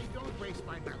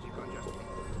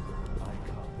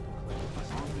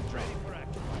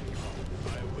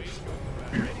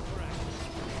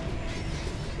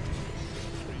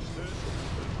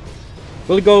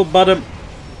 Will he go bottom?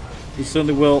 He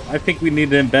certainly will. I think we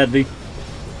need him badly.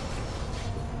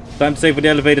 Time to save for the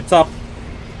elevator top.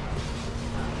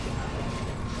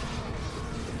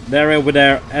 They're with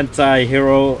their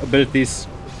anti-hero abilities.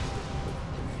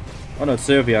 Oh no, it's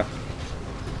Servia.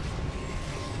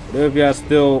 Servia is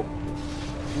still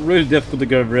really difficult to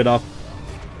get rid of.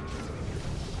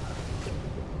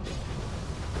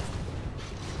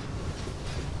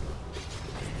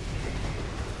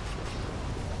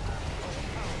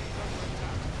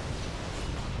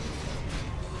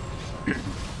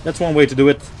 That's one way to do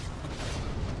it.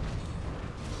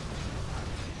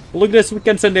 Look at this, we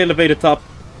can send the elevator top.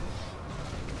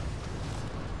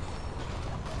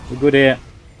 We're good here.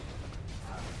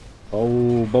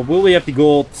 Oh, but will we have the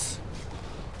gold?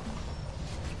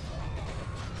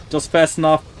 Just fast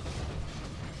enough.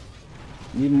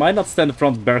 We might not stand in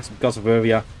front of barracks because of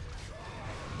Irvia.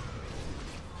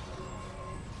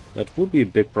 That would be a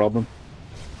big problem.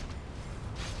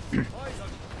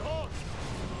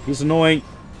 He's annoying.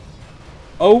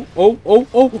 Oh, oh, oh,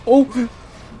 oh, oh!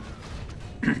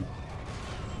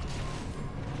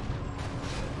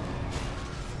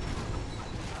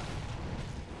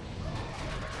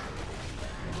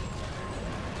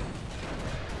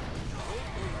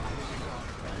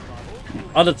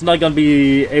 Oh, that's not gonna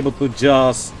be able to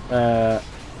just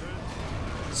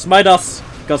smite us,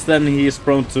 because then he is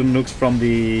prone to nukes from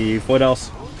the Void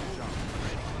Elves.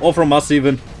 Or from us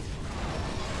even.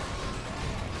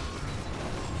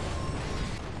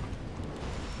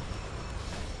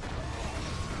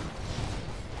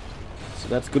 So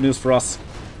that's good news for us.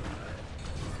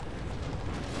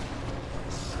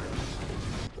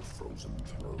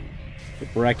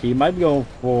 Baraki might be going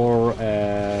for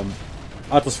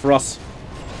Arthas for us.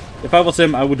 If I was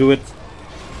him, I would do it.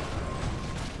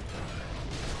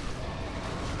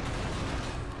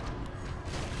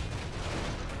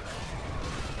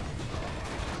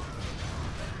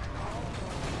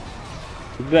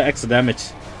 Look at the extra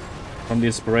damage. from the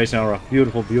inspiration aura.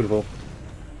 Beautiful, beautiful.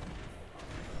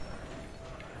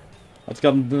 Let's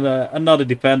got another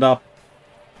defend up.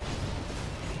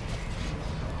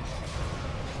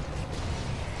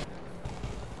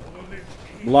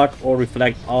 Block or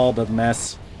reflect all that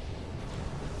mess.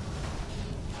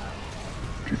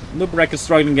 Noobrek is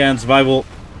struggling against survival.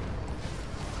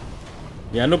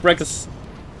 Yeah, Noobrek is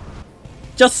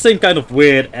just the same kind of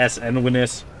weird as Enwin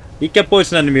is. He can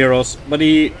poison enemy heroes, but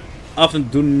he often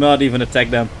do not even attack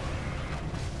them.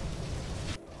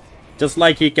 Just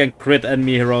like he can crit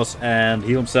enemy heroes and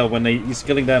heal himself when he's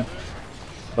killing them,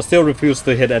 but still refuse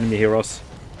to hit enemy heroes.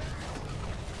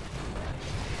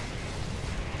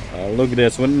 Look at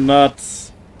this, we're not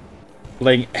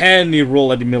playing any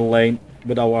role at the middle lane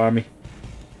with our army.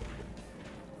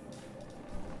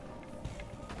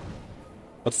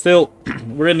 But still,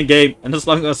 we're in the game, and as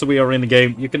long as we are in the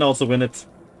game, you can also win it.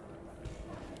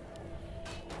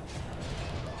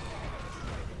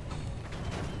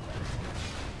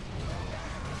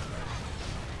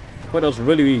 What else?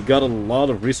 Really, we got a lot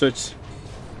of research.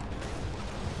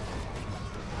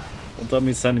 Don't tell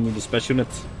me sending me the special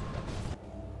unit.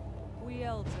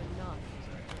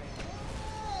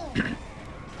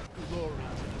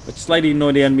 Which slightly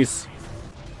annoy the enemies.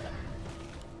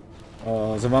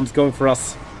 Zavan's going for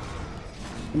us.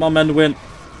 Come on, man, win.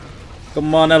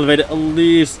 Come on, Elevator, at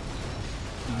least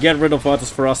get rid of Artis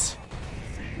for us.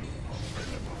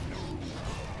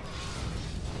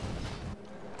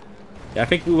 Yeah, I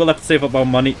think we will have to save up our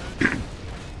money.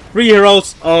 3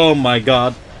 heroes! Oh my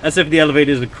god. As if the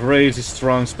Elevator is a crazy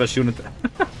strong special unit.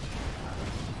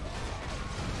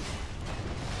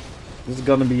 This is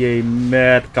gonna be a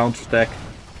mad counterattack.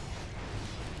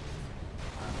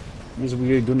 Because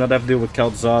we do not have to deal with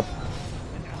Kal'Zad.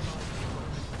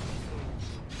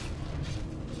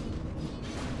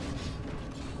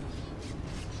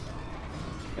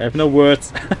 I have no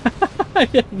words. I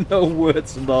have no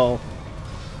words at all.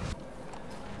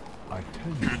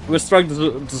 We're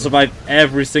struggling to survive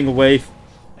every single wave.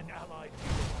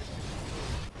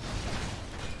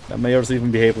 That may also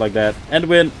even behave like that. And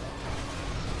win.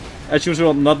 As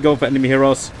usual, not going for enemy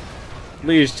heroes.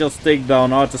 Please just take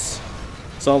down Artis.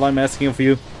 That's all I'm asking of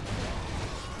you.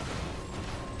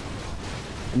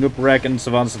 Noobrek and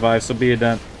Savan survive, so be it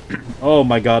then. Oh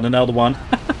my god, another one.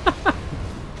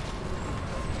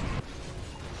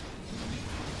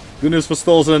 Good news for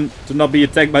Stolzen to not be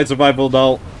attacked by survival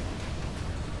doll.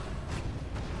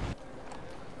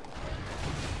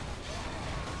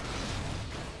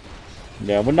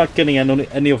 Yeah, we're not killing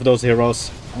any of those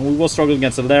heroes. And we will struggle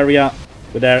against Alaria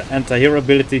with their anti-hero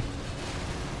ability.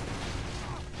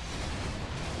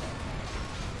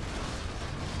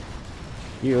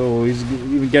 Yo, he's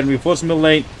even getting reinforced middle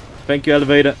lane. Thank you,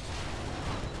 Elevator.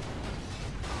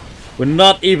 We're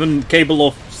not even capable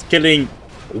of killing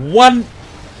one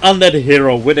undead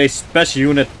hero with a special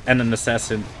unit and an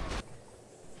assassin.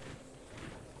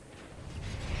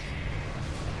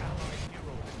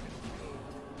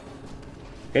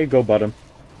 Okay, go bottom.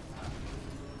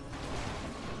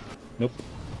 Nope.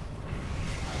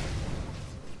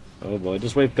 Oh boy,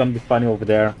 this wave gonna be funny over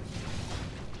there.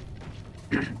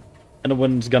 And the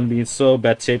one's gonna be in so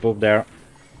bad shape over there.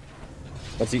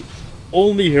 That's the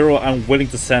only hero I'm willing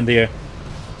to send here.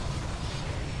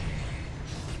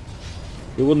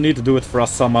 You will need to do it for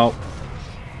us somehow.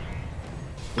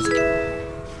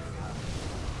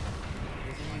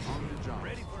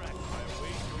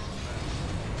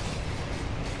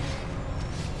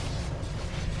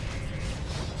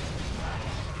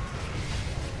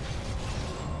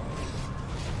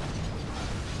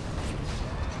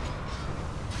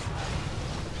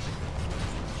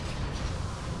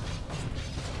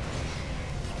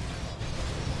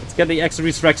 Get the extra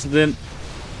resurrections in.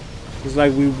 It's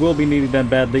like we will be needing them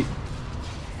badly.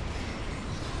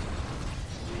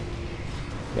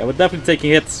 Yeah, we're definitely taking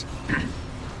hits.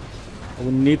 We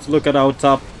need to look at our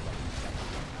top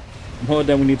more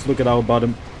than we need to look at our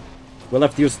bottom. We'll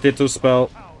have to use the T2 spell.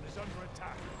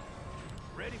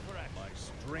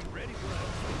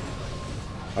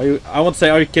 Are you? I won't say.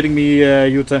 Are you kidding me,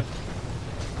 Yuta?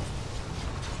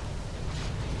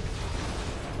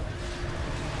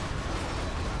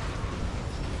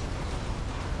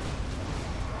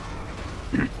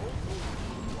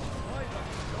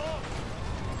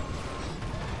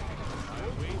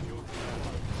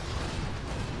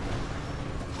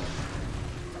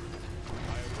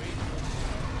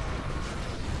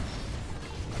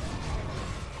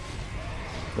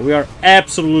 We are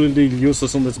absolutely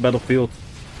useless on this battlefield.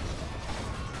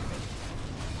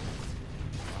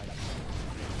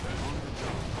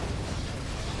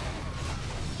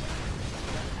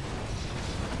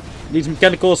 These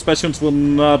mechanical specials will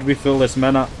not refill his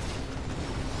mana.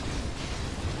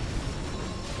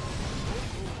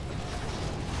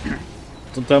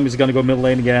 Don't tell me he's gonna go mid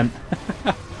lane again.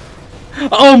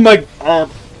 Oh my god!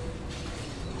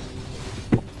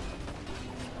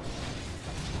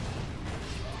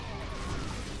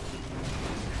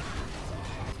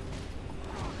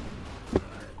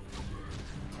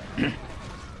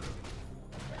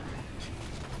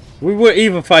 We were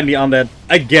even fighting the undead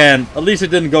again. At least it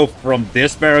didn't go from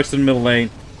this barracks to the middle lane.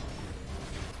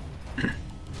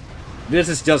 This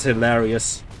is just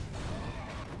hilarious.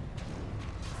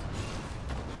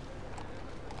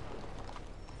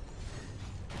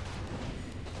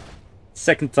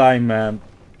 Second time, man.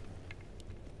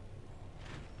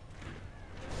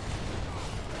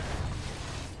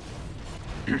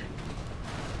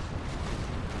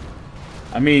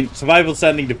 I mean, survival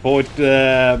sending the void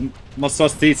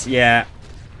monstrosities, yeah.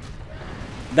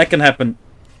 That can happen.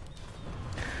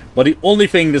 But the only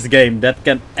thing in this game that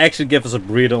can actually give us a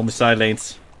breather on the side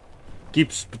lanes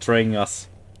keeps betraying us.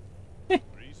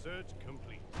 Research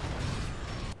complete.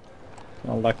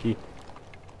 Unlucky.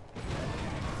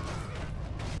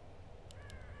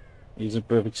 He's in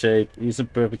perfect shape. He's in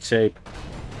perfect shape.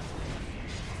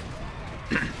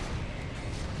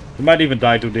 He might even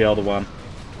die to the other one.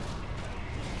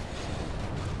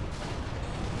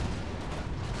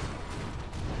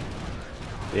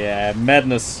 Yeah,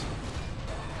 madness.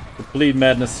 Complete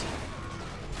madness.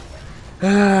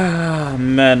 Ah,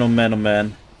 man, oh man, oh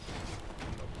man.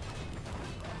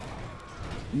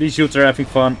 These shoots are having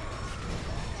fun.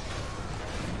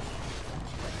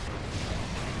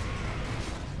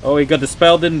 Oh, he got the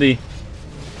spell, didn't he?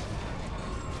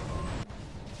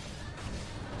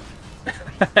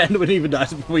 And we even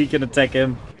dies before we can attack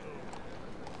him.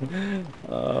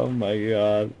 Oh my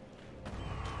god.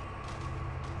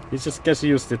 He just gets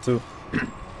used to it too.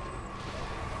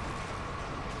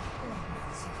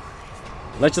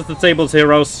 Let's just disable his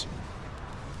heroes.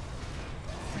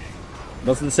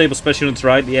 Doesn't disable special units,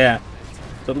 right? Yeah.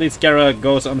 So at least Kara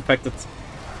goes unaffected.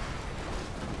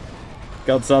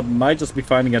 Godzad might just be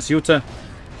fighting against Yuta.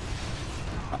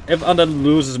 If Undead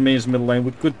loses me in his middle lane,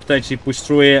 we could potentially push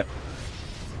through here.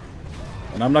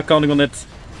 And I'm not counting on it.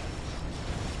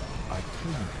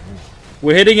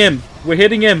 We're hitting him! We're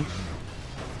hitting him!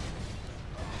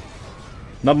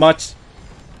 Not much.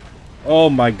 Oh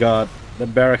my god.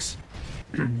 That barracks.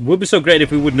 Would be so great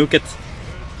if we would nuke it.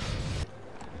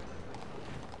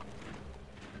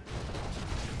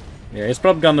 Yeah, it's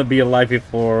probably gonna be alive here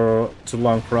for too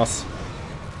long for us.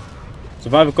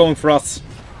 Survivor going for us.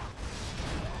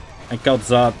 And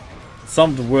Kalzad.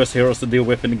 Some of the worst heroes to deal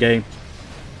with in the game.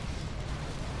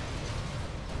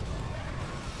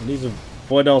 And these are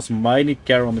Void Elves might need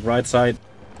care on the right side.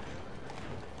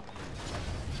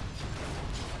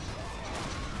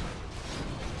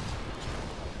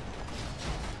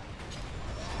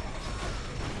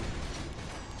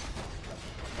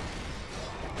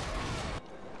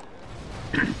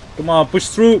 Come on, push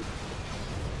through.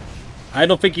 I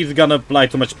don't think he's gonna apply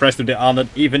too much pressure to the Arnold,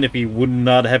 even if he would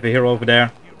not have a hero over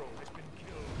there.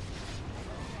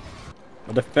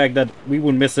 But the fact that we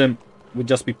would miss him would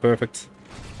just be perfect.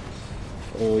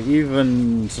 Or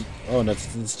even... oh,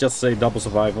 let's just say double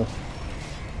survival.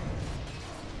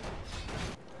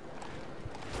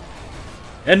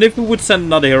 And if we would send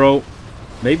another hero,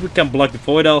 maybe we can block the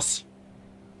Void Elves.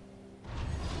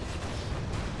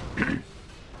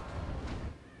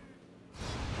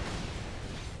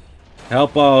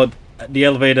 Help out the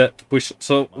elevator to push.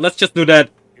 So let's just do that.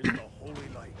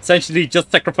 Essentially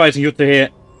just sacrificing Yuta here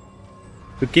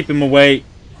to keep him away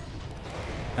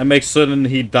and make certain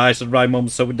he dies at the right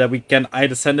moment so that we can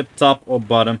either send him top or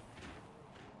bottom.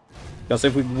 Because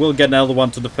if we will get another one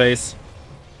to the face,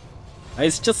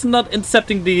 it's just not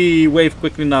intercepting the wave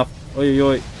quickly enough. Oi,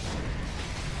 oi.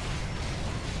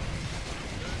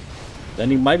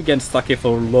 Then he might be getting stuck here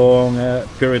for a long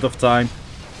period of time.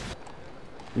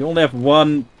 We only have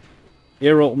one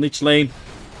hero on each lane.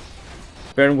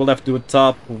 Baron will have to do a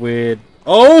top with...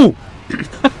 oh!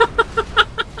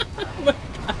 Oh my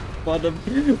god, bottom.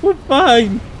 We're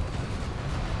fine!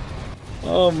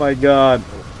 Oh my god.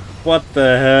 What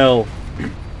the hell?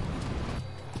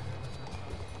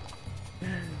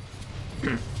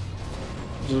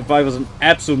 Survive was an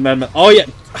absolute madman. Oh yeah!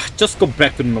 Just go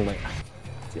back to the lane.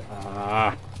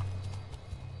 Ah.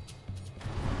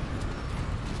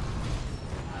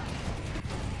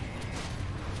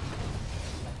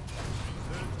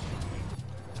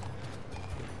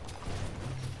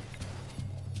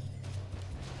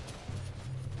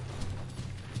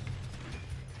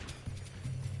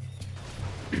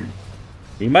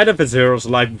 He might have his heroes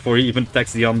alive before he even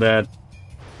attacks the undead.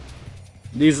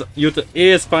 This Yuta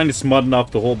is finally smart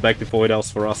enough to hold back the Void Elves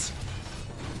for us.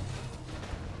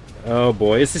 Oh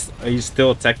boy, he's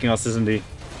still attacking us, isn't he?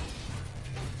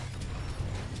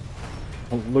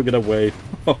 Oh, look at that wave.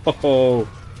 Oh.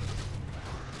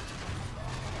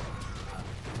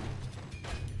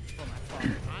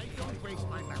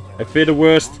 I fear the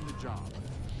worst.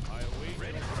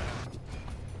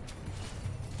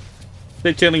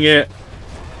 Stay chilling here.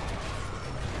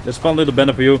 There's fun little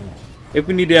banner for you. If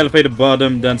we need the elevator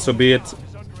bottom, then so be it.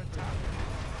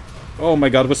 Oh my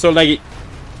god, we're so laggy.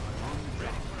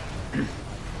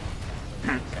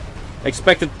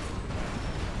 Expected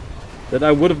that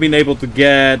I would have been able to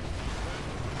get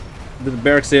the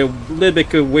barracks here a little bit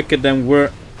quicker than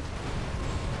we're.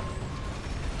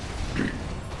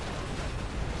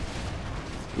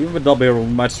 Even with double hero, we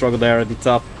might struggle there at the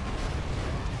top.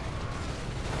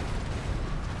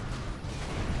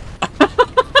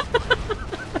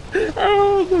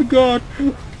 Oh my god!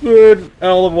 Third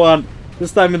L1.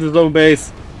 This time in the zone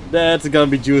base. That's gonna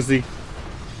be juicy.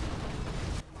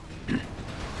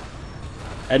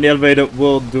 And the elevator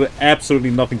will do absolutely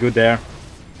nothing good there.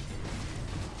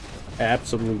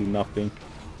 Absolutely nothing.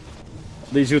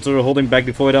 These units are holding back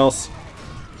the Void Elves.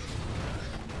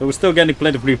 But we're still getting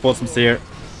plenty of reinforcements here.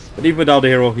 But even without the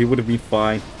hero, he would have been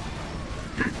fine.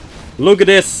 Look at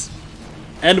this!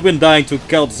 Edwin dying to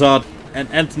Kel'Thuzad. And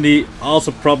Anthony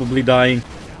also probably dying.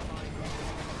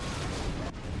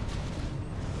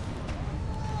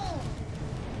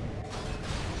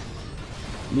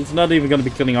 He's not even going to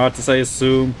be killing artists, I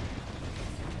assume.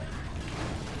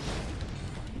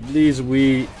 At least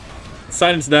we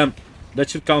silence them. That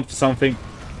should count for something.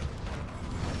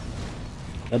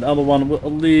 That other one will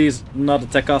at least not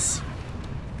attack us.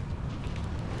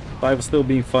 5 is still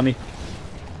being funny.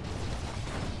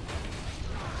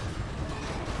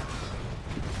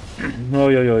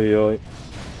 Oi, oi, oi, oi.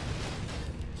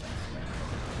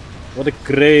 What a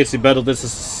crazy battle this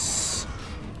is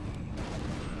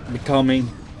becoming.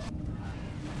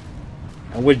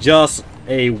 And we're just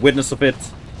a witness of it.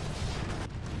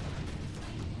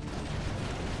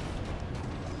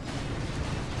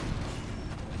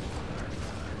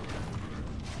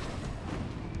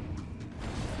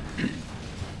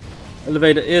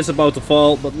 Elevator is about to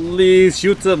fall, but at least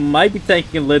Yuta might be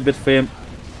tanking a little bit for him.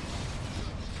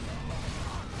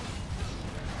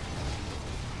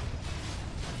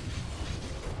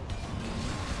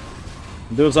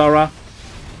 Do Zara.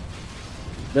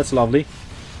 That's lovely.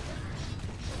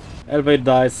 Elevator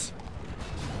dies.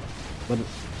 But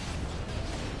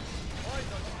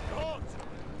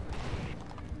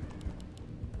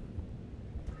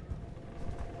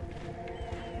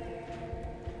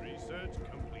Research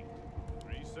complete.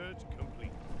 Research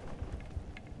complete.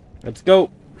 let's go.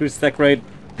 Increase stack rate.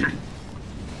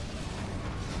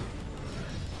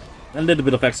 A little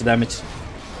bit of extra damage.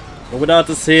 But without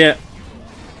us here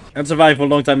and survive for a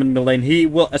long time in the lane, he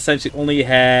will essentially only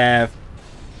have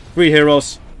 3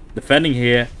 heroes defending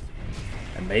here.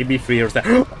 And maybe 3 heroes there.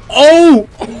 Oh!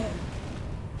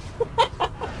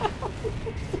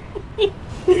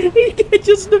 He can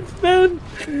just defend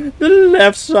the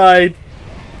left side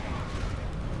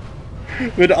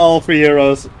with all 3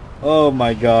 heroes. Oh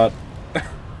my god.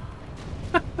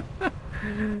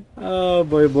 Oh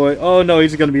boy, boy. Oh no,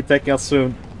 he's gonna be attacking us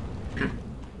soon.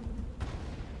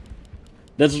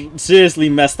 That's seriously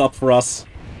messed up for us.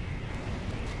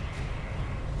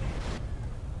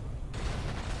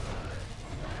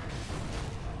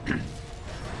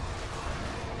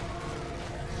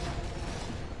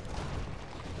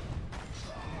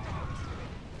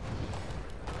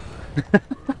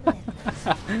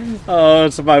 Oh,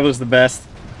 survival is the best.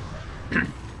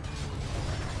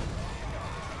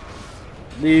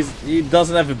 He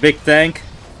doesn't have a big tank,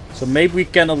 so maybe we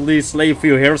can at least slay a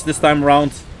few heroes this time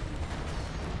around.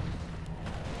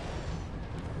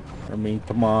 I mean,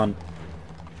 come on.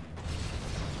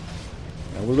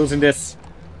 Yeah, we're losing this.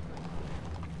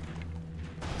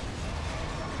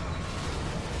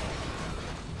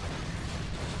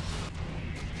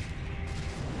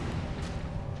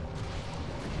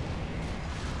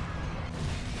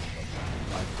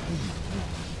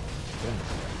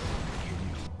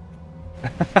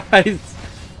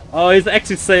 he's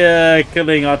actually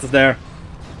killing artists there.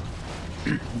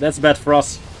 That's bad for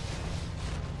us.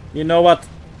 You know what?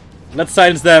 Let's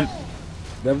silence them.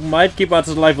 That might keep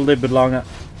artists alive a little bit longer.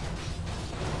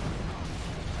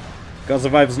 Because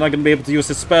Survivor's not going to be able to use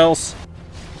his spells.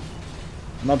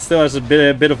 Not still has a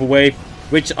bit of a wave,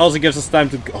 which also gives us time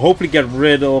to hopefully get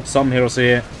rid of some heroes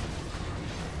here.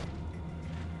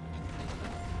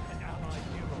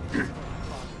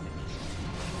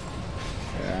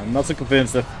 not so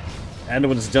convinced that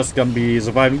anyone is just gonna be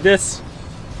surviving this.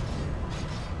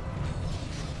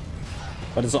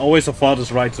 But it's always a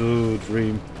father's right to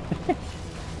dream.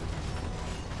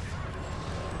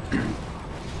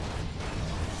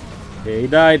 Okay, he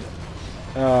died.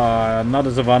 Another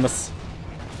Sylvanas.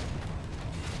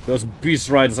 Those beast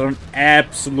riders are an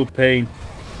absolute pain.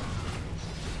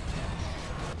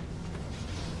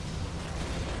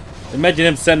 Imagine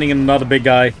him sending in another big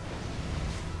guy.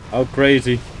 How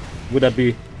crazy would that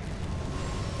be?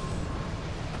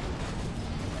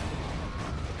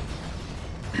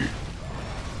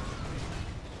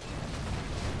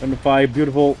 Under fire,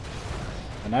 beautiful.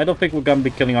 And I don't think we're gonna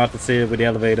be killing Arthas here with the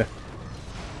elevator.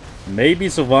 Maybe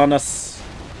Sylvanas.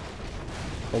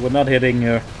 But we're not hitting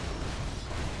her.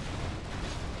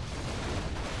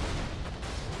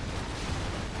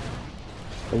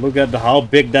 But look at how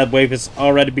big that wave is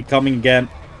already becoming again.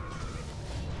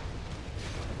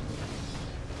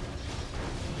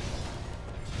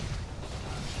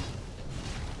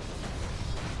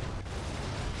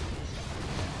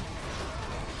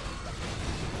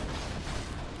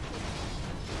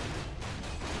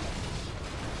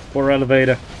 Poor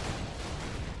elevator.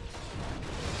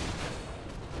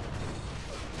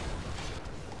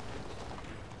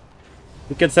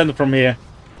 We can send it from here.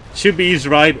 Should be easy,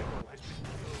 right?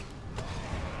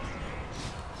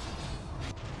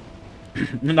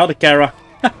 Another Kara.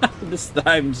 This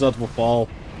time it's not will fall.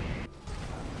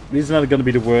 This is not gonna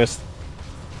be the worst.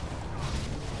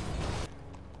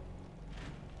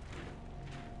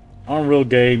 Unreal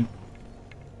game.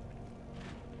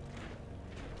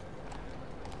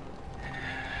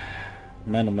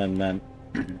 Man, oh man, man.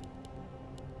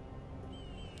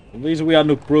 At least we are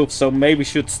nuke proof, so maybe we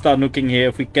should start nuking here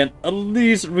if we can at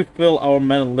least refill our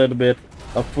men a little bit.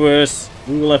 But first,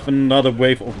 we will have another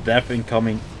wave of death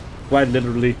incoming. Quite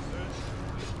literally.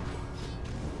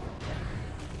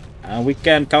 And we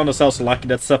can count ourselves lucky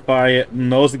that Sapphire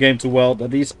knows the game too well.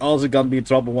 That he's also gonna be in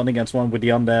trouble 1-against-1 with the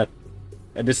undead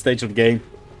at this stage of the game.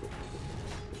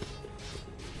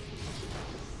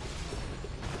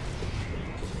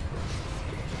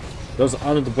 Those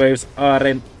undead waves are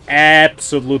an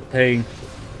absolute pain.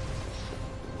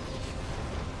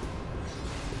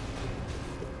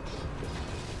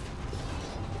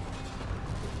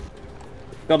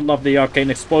 Gotta love the arcane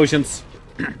explosions.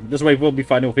 This wave will be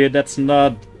fine over here. That's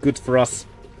not good for us.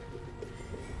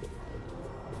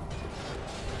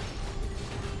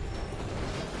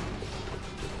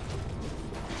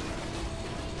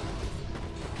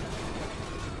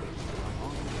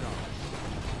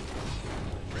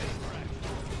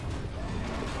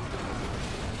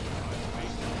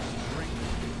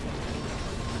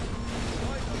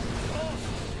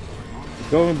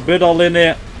 Going a bit all in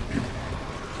there.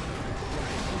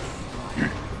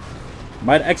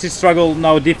 Might actually struggle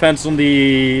now defense on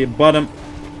the bottom.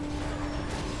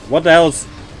 What the hell is...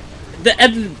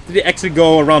 Did they actually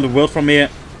go around the world from here?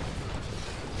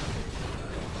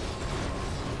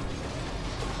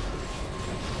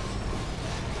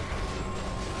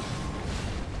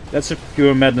 That's a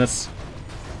pure madness.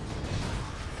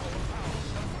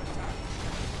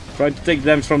 Trying to take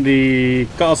damage from the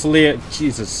castle here.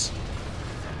 Jesus.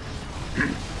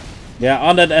 Yeah,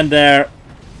 on that end there.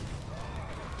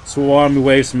 Swarmy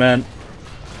waves, man.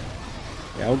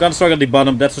 Yeah, we're gonna struggle at the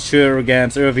bottom, that's for sure,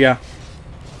 against Irvia.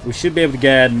 We should be able to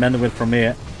get Manowit from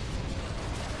here.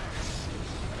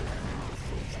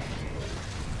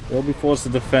 We'll be forced to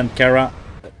defend Kara.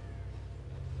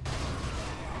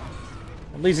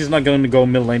 At least he's not going to go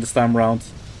middle lane this time around.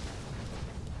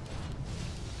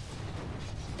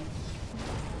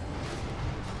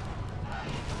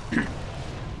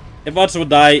 If Arthas would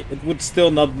die, it would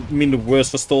still not mean the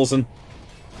worst for Stolzen.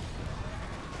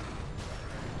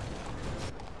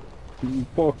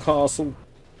 Poor castle.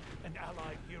 An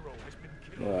allied hero has been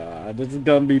killed. This is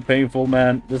gonna be painful,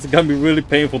 man. This is gonna be really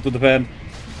painful to defend.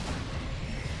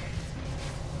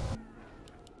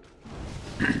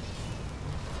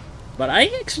 But I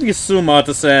actually assume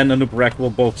Arthas and Anubarak will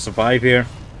both survive here.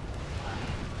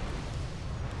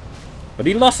 But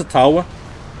he lost a tower.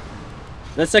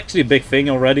 That's actually a big thing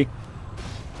already.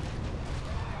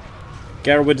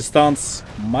 Kara with the stance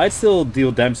might still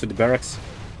deal damage to the barracks.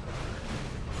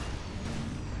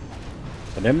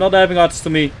 But him not having Arthas to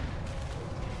me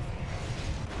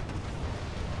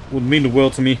would mean the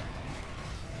world to me.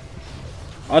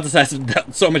 Arthas has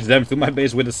done so much damage to my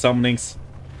base with his summonings.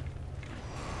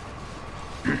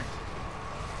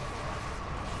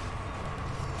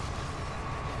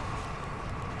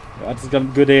 Arthas is gonna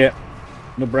be good here.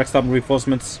 No Braxton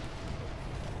reinforcements.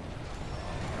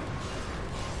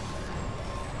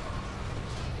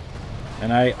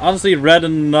 And I honestly rather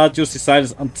not use the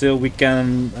silence until we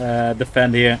can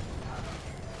defend here.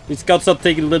 These scouts are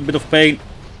taking a little bit of pain.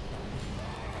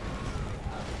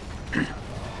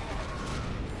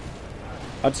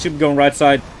 I should be going right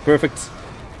side. Perfect.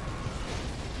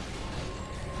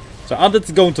 So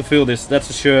Undead's going to feel this, that's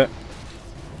for sure.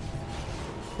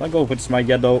 I'll go with my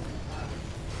get though.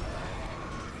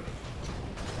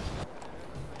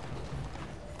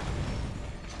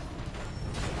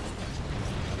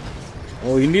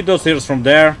 Oh, you need those heroes from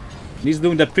there. He's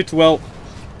doing that pretty well.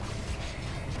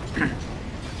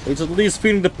 He's at least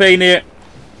feeling the pain here.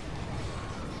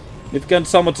 If we can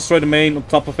somehow destroy the main on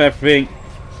top of everything,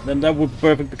 then that would be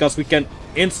perfect, because we can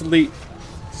instantly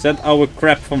send our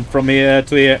crap from here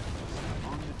to here.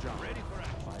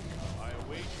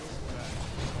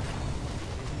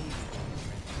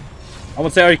 I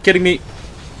would say, are you kidding me?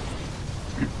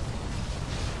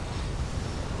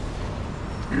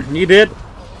 He did.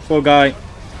 Poor guy.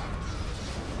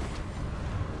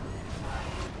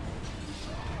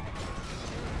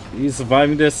 He's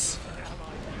surviving this.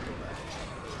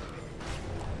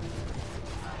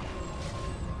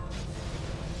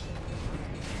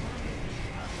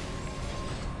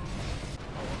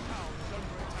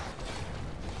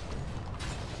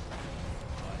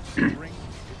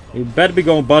 He better be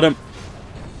going bottom.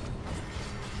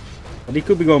 But he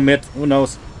could be going mid, who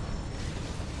knows.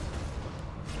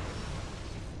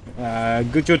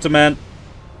 Good shooter, man.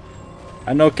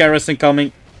 I know Karis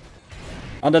incoming.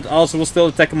 And that also will still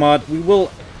attack him hard. We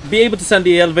will be able to send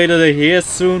the elevator here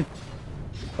soon.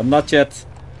 But not yet.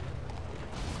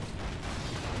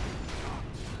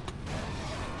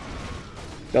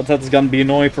 That is gonna be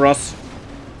annoying for us.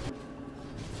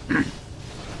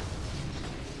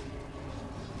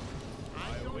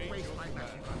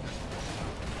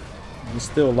 He's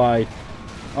still alive.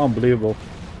 Unbelievable.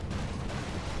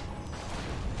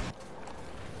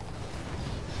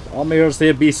 All my heroes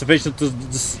here be sufficient to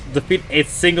defeat a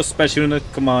single special unit.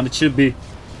 Come on, it should be.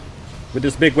 With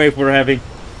this big wave we're having.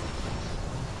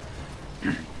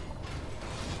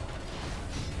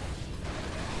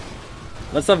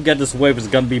 Let's not forget this wave is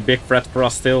gonna be a big threat for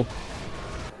us still.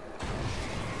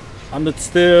 And it's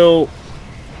still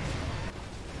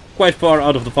quite far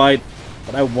out of the fight.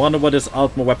 But I wonder what his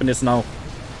ultimate weapon is now.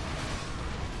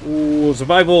 Ooh,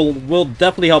 survival will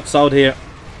definitely help us out here.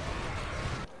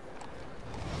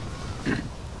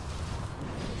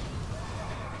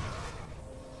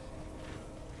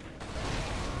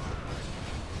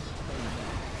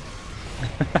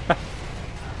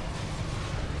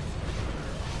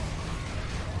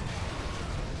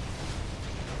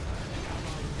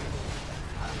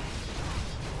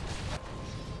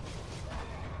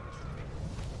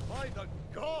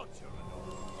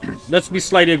 Let's be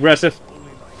slightly aggressive.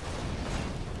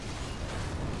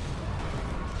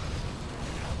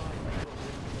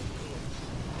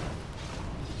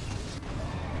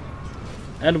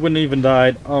 And wouldn't even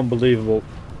died. Unbelievable.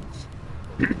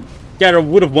 Garrett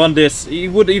would have won this. He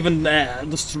would even have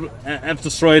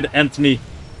destroyed Anthony.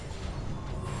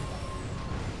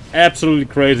 Absolutely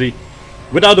crazy.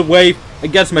 Without a wave,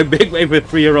 against my big wave with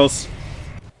 3 heroes.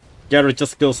 Garrett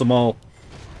just kills them all.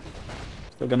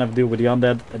 Still gonna have to deal with the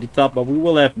undead at the top, but we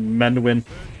will have Manwin.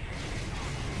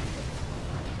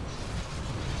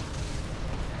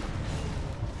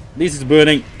 This is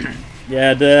burning.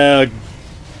 Yeah, the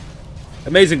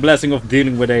amazing blessing of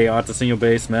dealing with a artist in your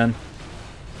base, man.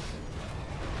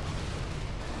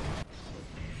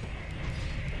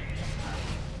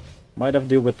 Might have to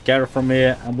deal with Garrett from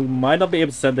here, and we might not be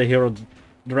able to send the hero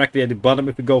directly at the bottom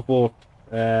if we go for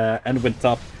Anwin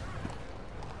top.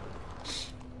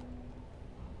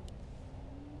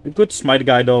 We could smite the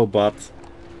guy though, but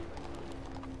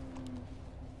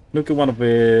nuking one of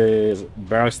his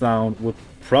barracks down would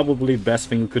probably be the best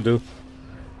thing we could do.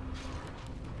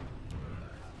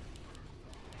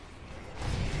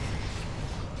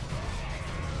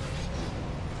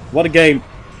 What a game.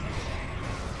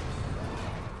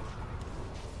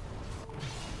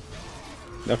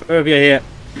 We have Irvia here.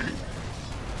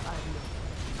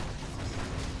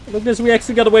 Look at this, we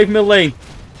actually got away from mid lane.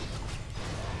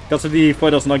 Because of the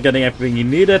Foidel's not getting everything he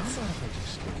needed.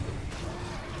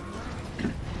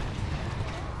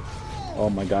 Oh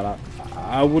my god,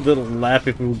 I would laugh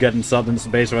if we were getting subbed in this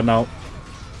base right now.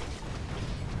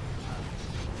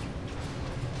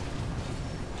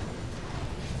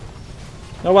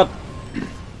 You know what?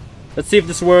 Let's see if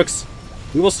this works.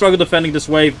 We will struggle defending this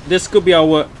wave. This could be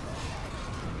our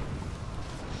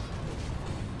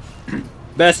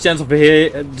best chance of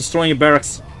destroying a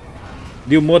barracks.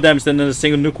 Do more damage than a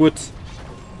single nuke would.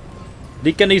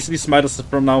 They can easily smite us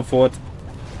from now forward.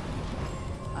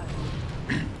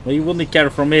 He will need carry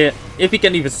from here, if he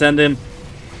can even send him.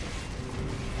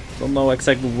 Don't know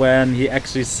exactly when he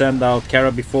actually sent out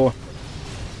Kara before.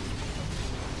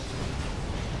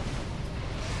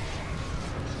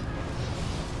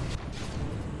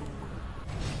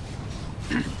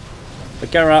 The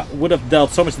Kara would have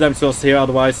dealt so much damage to us here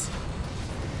otherwise.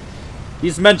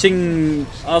 He's managing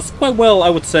us quite well, I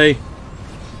would say.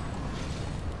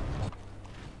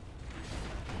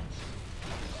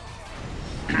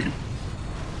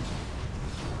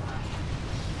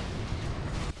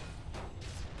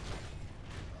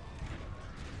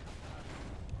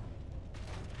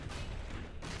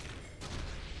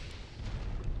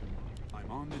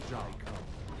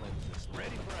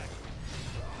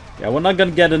 Yeah, we're not gonna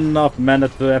get enough mana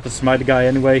to have to smite the guy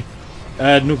anyway.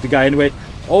 Nuke the guy anyway.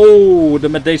 Oh, the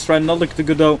mid days trying not look too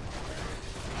good though.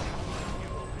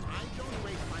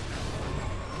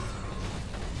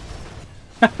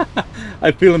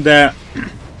 I feel him there.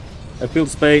 I feel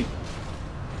the spade.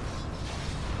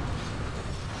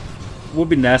 Would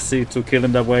be nasty to kill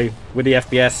him that way with the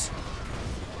FPS.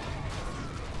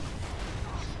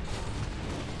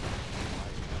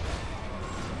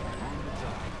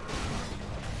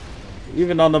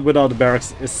 Even on the without the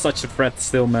barracks is such a threat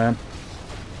still, man.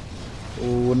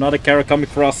 Oh, another carrot coming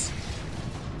for us.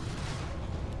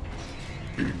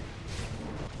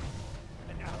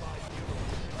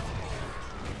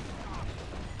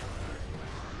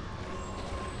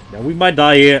 Yeah, we might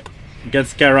die here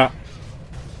against Kara.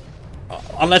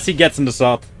 Unless he gets in the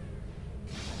shot.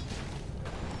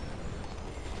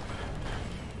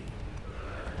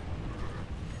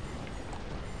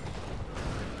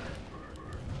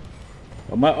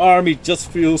 Well, my army just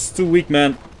feels too weak,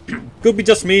 man. Could be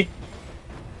just me.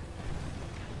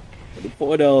 The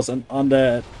portals and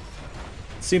undead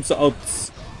seems to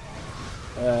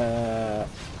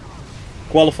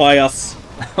qualify us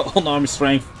on army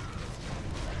strength.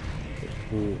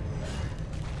 Ooh.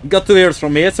 We got 2 heroes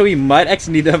from here, so we might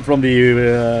actually need them from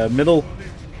the middle.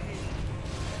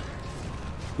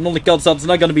 And only cult shot's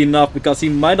not gonna be enough because he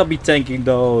might not be tanking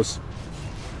those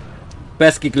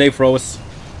pesky glaive throwers.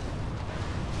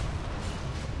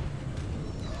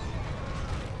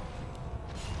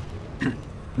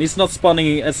 He's not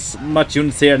spawning as much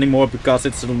units here anymore because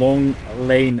it's a long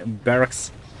lane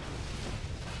barracks.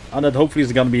 And that hopefully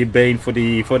is gonna be a bane for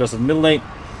the fighters in the middle lane.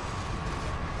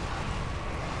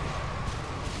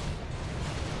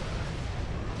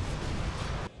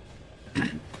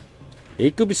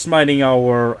 He could be smiting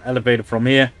our elevator from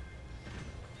here.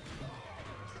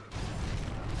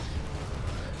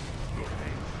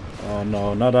 Oh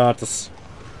no, not Artus.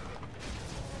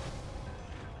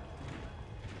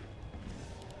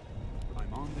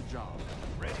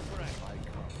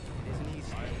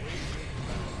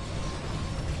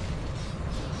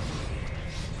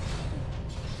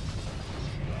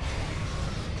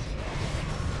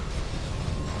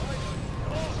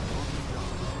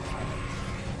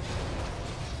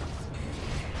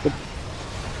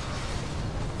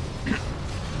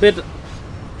 Bit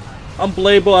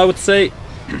unplayable, I would say.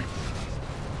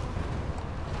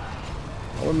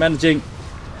 We're managing.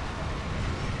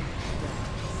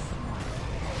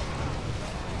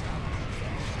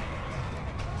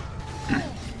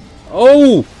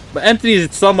 Oh, but Anthony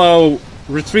somehow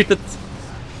retreated.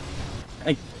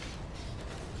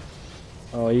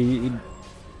 Oh, he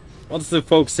wants to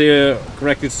focus here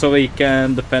correctly so he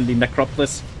can defend the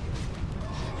necropolis.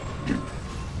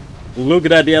 Look at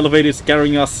that, the elevator is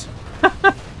carrying us.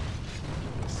 But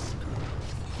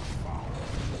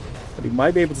he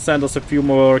might be able to send us a few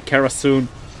more Kara soon.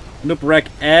 Nuprek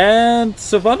and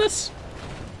Sylvanas?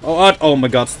 Oh, Art. Oh my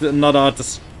god, not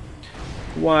Artus.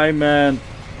 Why, man?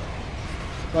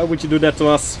 Why would you do that to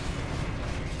us?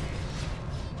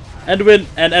 Edwin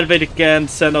and elevator can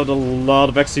send out a lot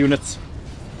of extra units.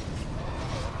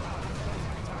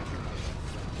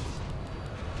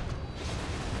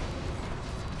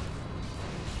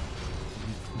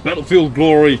 Battlefield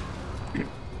glory.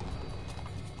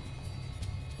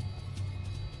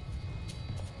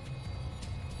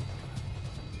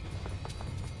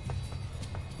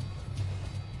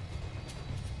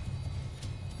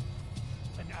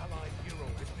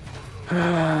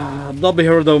 Double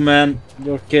hero though, man.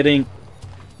 You're kidding.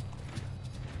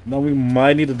 Now we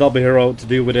might need a double hero to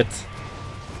deal with it.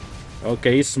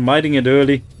 Okay, he's smiting it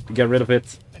early to get rid of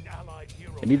it.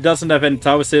 And he doesn't have any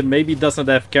towers here. Maybe he doesn't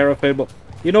have Kara available.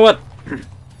 You know what?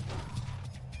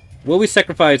 Will we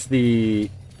sacrifice the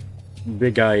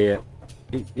big guy here?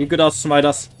 He could also smite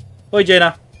us. Hoi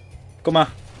Jaina. Kom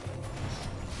maar.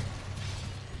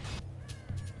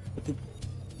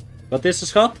 Wat is er,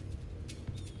 schat?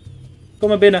 Kom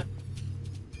maar binnen.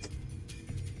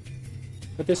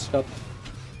 Wat is dat?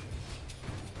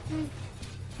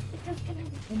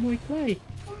 Een mooi klei.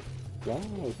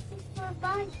 Wauw.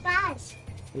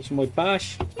 Dit is een mooi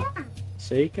paas. Ja.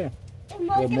 Zeker.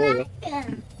 Mooi mooi hoor.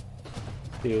 draken.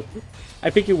 Heel goed. I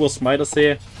think you will smite us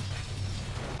here.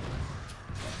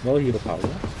 Wel hier ophouden.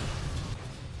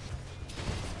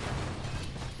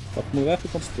 Wat moet we even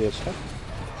concentreren, schat?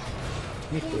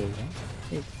 Niet veel, hè?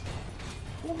 Niet.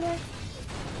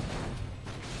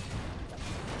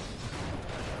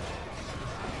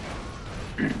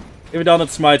 If we don't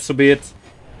smite, so be it.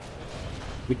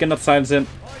 We cannot silence him.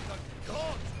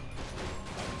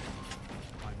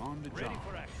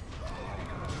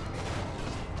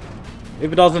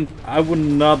 If it doesn't, I would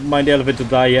not mind the elevator to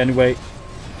die anyway.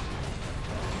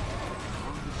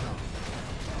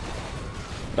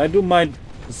 But I do mind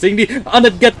seeing the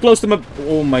undead get close to my...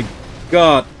 Oh my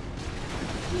god.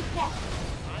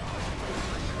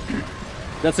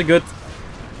 That's a good...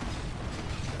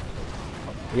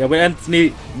 Yeah, with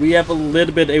Anthony, we have a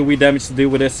little bit AoE damage to deal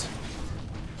with this.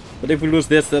 But if we lose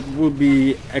this, that would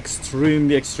be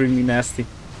extremely, extremely nasty.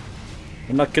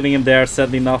 We're not killing him there,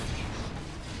 sadly enough.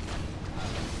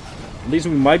 At least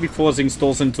we might be forcing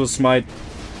Stolz into a smite.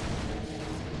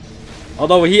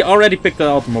 Although he already picked the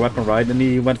ultimate weapon, right? And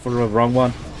he went for the wrong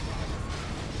one.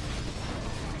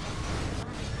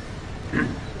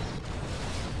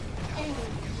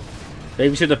 Maybe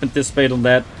we should have anticipated on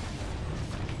that.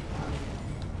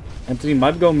 Anthony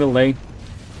might go middle lane.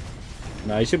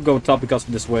 Nah, he should go top because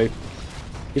of this wave.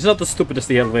 He's not as stupid as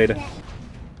the elevator.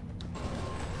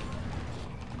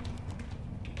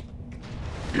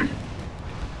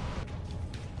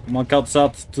 Come on,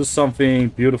 Kaltzat, do something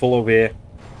beautiful over here.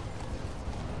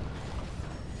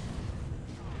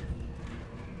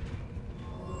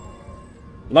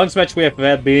 Longest match we have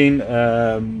had been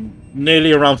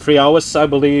nearly around 3 hours, I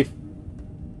believe.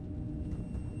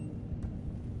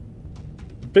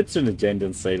 Bit soon the Jane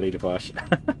didn't say Lady Vash.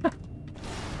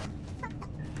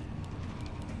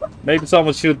 Maybe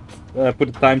someone should put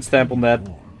a timestamp on that.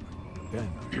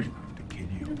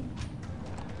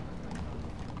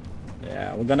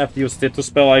 Yeah, we're gonna have to use Tito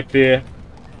spell IP here.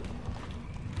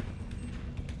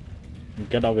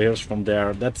 Get our heroes from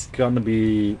there. That's gonna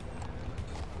be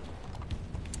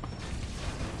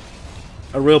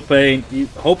a real pain.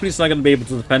 Hopefully he's not gonna be able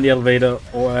to defend the elevator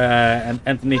or and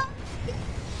Anthony.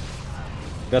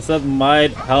 Because that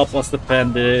might help us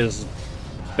defend this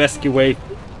pesky wave.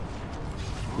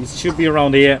 He should be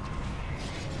around here.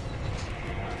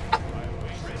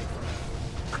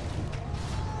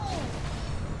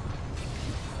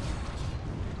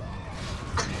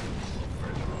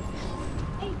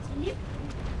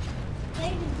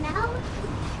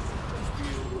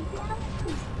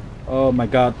 Oh my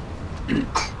god.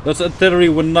 Those artillery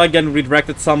were not getting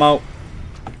redirected somehow.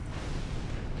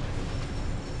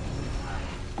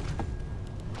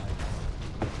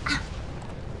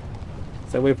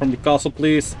 Stay away from the castle,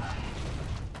 please.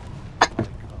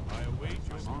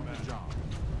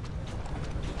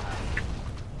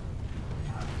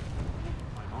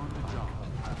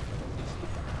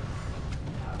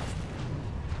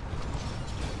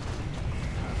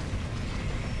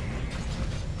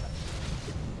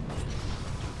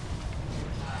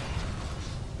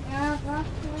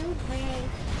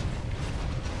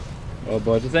 Oh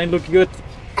boy, this ain't looking good.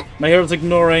 My hero's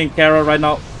ignoring Kara right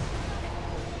now.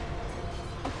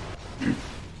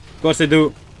 Of course they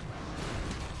do.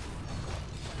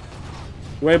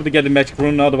 We're able to get the magic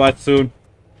rune otherwise soon.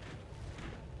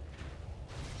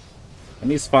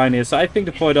 And he's fine here, so I think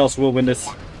the Void Elves will win this.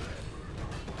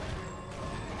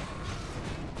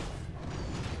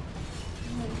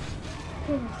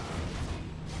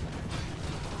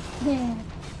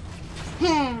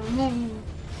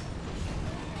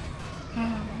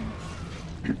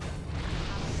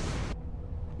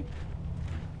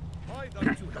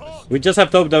 We just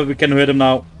have to hope that we can hit him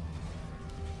now.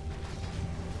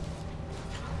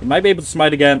 He might be able to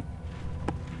smite again.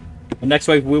 The next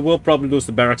wave we will probably lose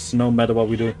the barracks no matter what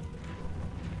we do.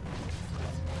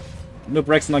 Noob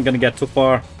Rex not gonna get too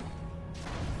far.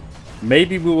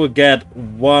 Maybe we will get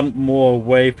one more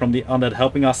wave from the undead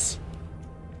helping us.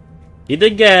 He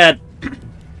did get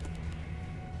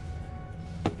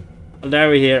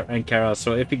Larry here and Kara,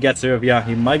 so if he gets Irvia,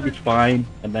 he might be fine,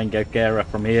 and then get Kara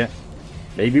from here.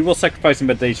 Maybe we'll sacrifice him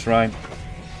at the shrine.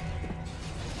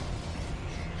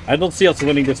 I don't see us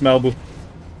winning this Malibu.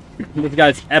 This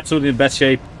guy's absolutely in best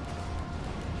shape.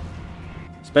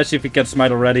 Especially if he can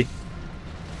smite already.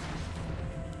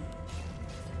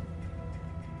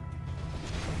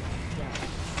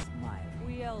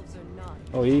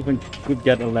 Oh, he even could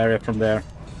get Ilaria from there.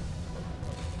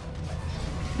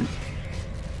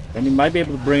 And he might be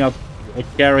able to bring out a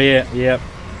carry here. Yeah.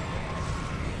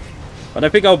 But I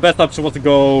think our best option was to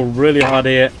go really hard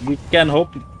here. We can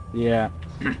hope. Yeah.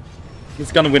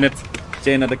 He's gonna win it.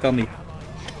 Jaina, the kan niet.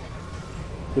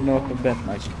 Good enough for bed,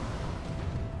 nice.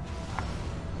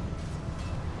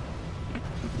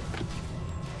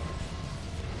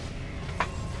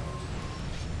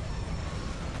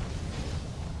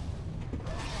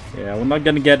 Yeah, we're not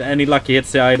gonna get any lucky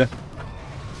hits here either.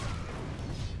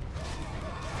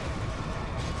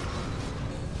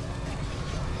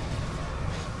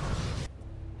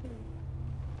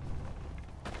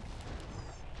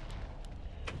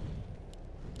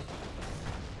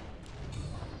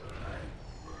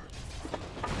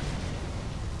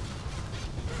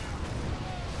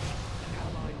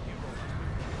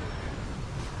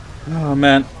 Oh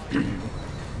man.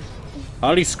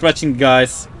 Hardly scratching,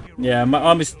 guys. Yeah, my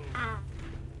army's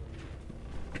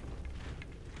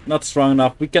not strong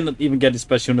enough. We cannot even get the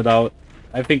special unit out.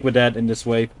 I think we're dead in this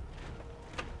wave.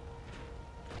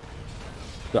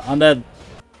 The undead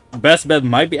best bet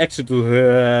might be actually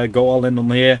to go all in on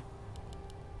here.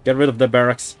 Get rid of the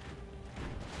barracks.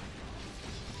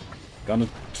 Gonna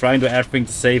try and do everything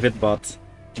to save it, but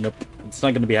nope, it's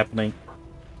not gonna be happening.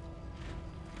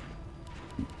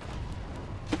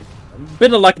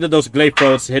 Bit of luck that those glaive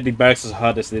throats hit the barracks as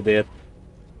hard as they did.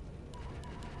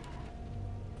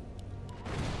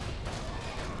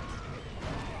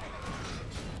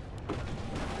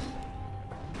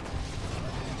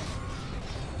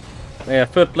 Yeah,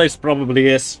 third place probably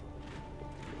is.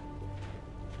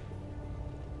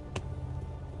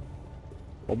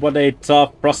 But what a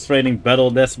tough, frustrating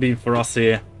battle that's been for us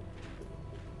here.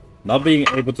 Not being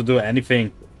able to do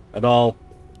anything at all.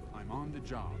 I'm on the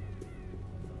job.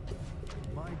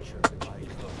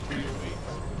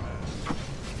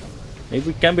 Maybe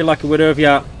we can be lucky with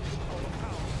Irvia.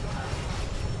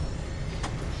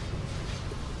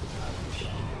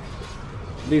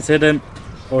 Please hit him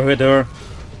or hit her.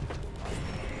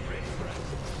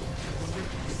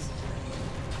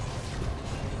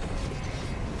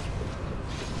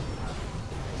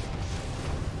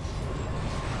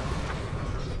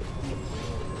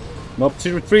 Nope,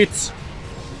 she retreats.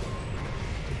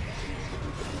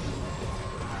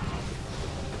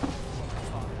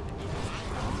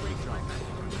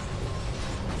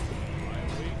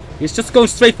 He's just going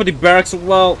straight for the barracks.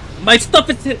 Well, my stuff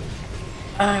is...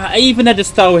 I even had this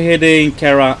tower hitting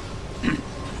Kara.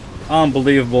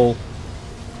 Unbelievable.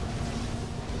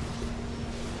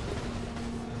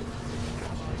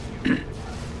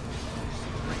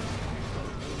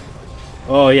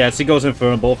 Oh yes, he goes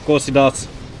infernal. Of course he does.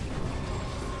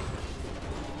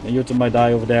 And Yuta might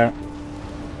die over there.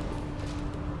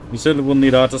 We certainly will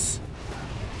need artists.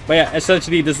 But yeah,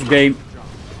 essentially this is the game.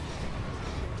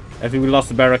 I think we lost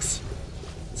the barracks.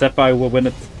 Sapphire will win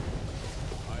it.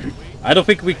 I don't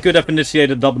think we could have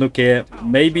initiated double nuke here.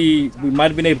 Maybe we might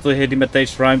have been able to hit him at Tage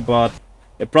Shrine, but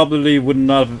it probably would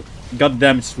not have got the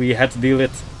damage we had to deal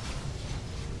with.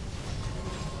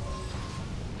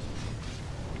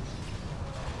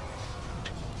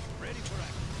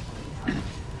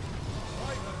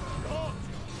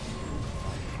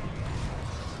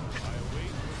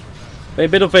 A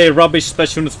bit of a rubbish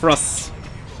special unit for us.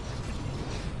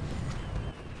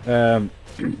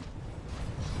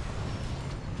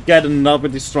 Getting up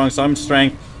with the strong arm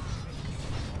strength.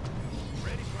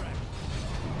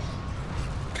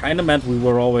 Kinda meant we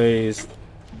were always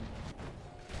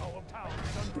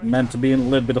meant to be in a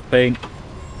little bit of pain.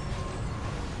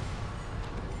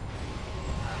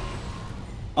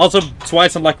 Also,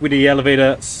 twice unlucky with the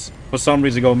elevator. For some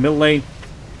reason, go middle lane.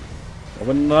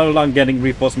 We're no longer getting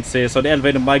reinforcements here, so the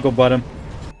elevator might go bottom.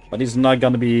 But he's not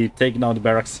gonna be taking out the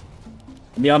barracks.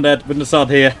 And the undead with the sword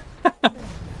here.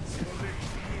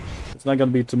 It's not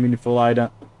gonna be too meaningful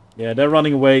either. Yeah, they're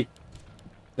running away.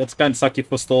 That's kind of sucky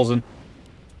for Stolzen.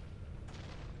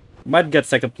 Might get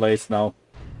second place now.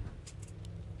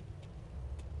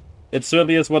 It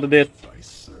certainly is what it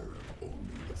is.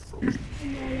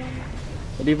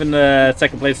 But even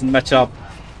second place in the matchup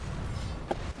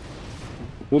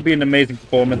would be an amazing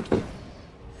performance.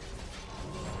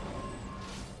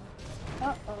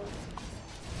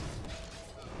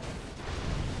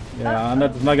 Yeah, and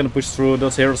that's not gonna push through.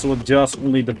 Those heroes will just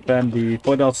only defend the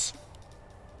portals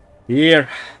here.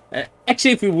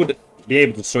 Actually, if we would be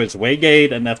able to destroy its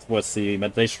Waygate and afterwards the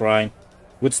Meditation Shrine,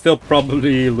 would still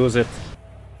probably lose it.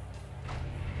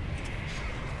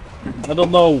 I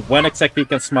don't know when exactly he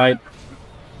can smite.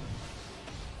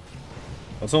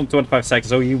 It's only 25 seconds,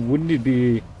 so he wouldn't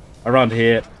be around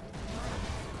here.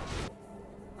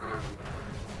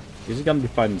 Is he gonna be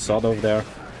fighting Sod over there?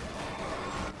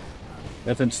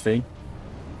 That's interesting.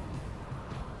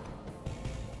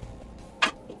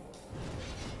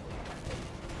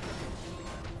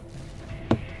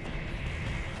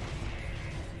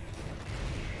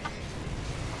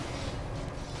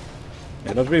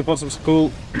 Yeah, that reinforcement was cool,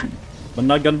 but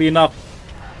not gonna be enough.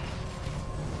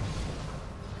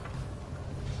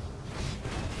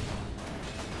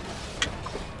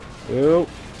 Oh,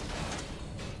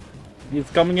 he's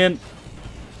coming in.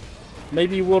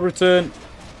 Maybe he will return.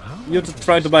 You have to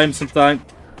try to buy him some time.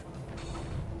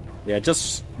 Yeah,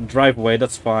 just drive away,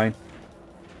 that's fine.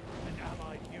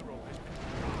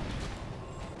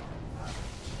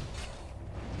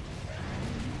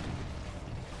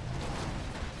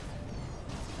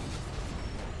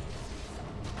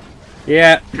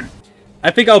 Yeah,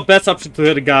 I think our best option to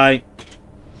hit a guy,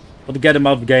 or to get him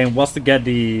out of the game, was to get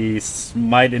the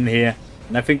smite in here.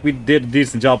 And I think we did a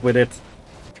decent job with it.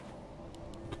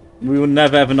 We will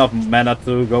never have enough mana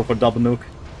to go for double nuke.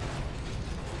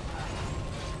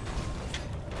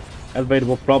 Elevator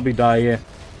will probably die here.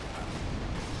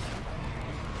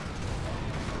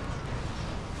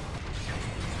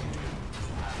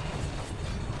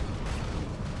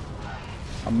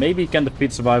 Or maybe he can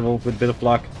defeat survival with a bit of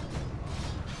luck.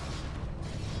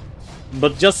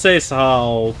 But just says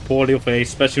how poorly of a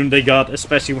special they got,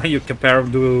 especially when you compare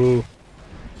them to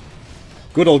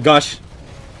good old Gush.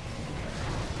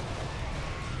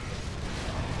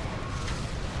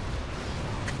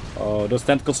 Oh, those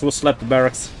tentacles will slap the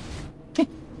barracks.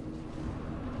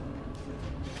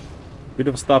 Bit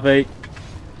of stuff, eh?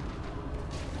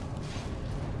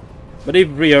 But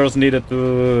even 3 arrows needed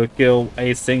to kill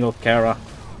a single Kara.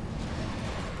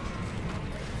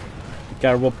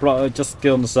 Kara will probably just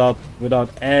kill us out without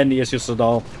any issues at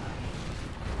all.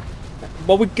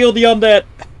 But we killed the undead!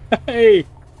 Hey!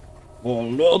 For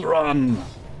Lordaeron!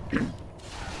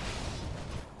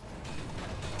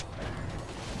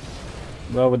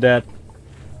 Well, with that.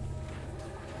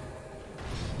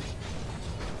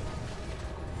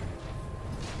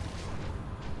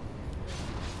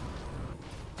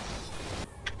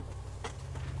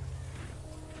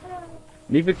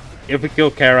 If we kill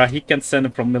Kara, he can send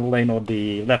him from middle lane or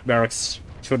the left barracks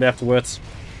shortly afterwards.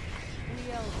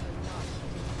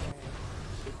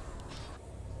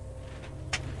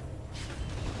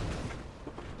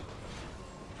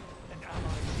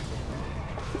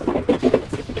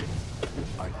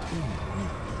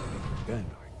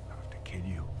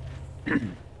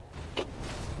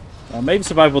 Maybe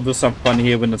Survival will do something funny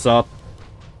here when it's up.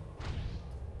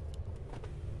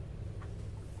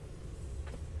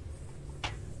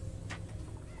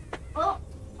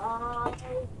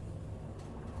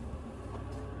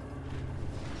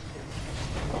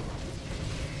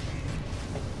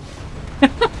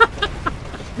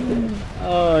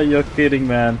 Oh, you're kidding,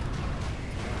 man.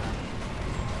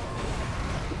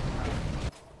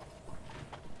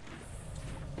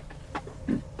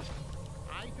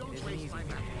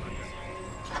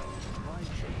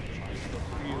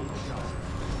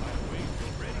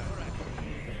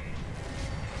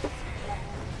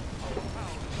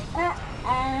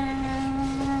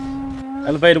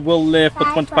 Elevator will live for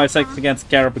 25 seconds against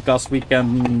Kara because we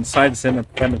can silence him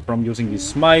and prevent him from using the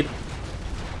smite.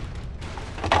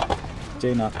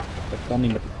 Jaina, dat kan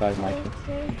niet met die tijd, meisje.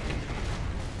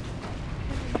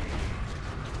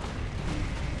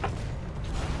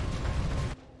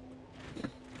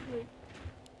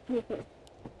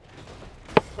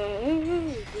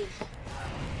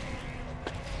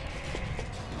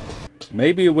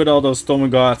 Maybe with all those storming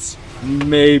guards,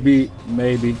 maybe.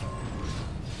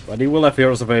 But he will have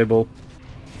heroes available.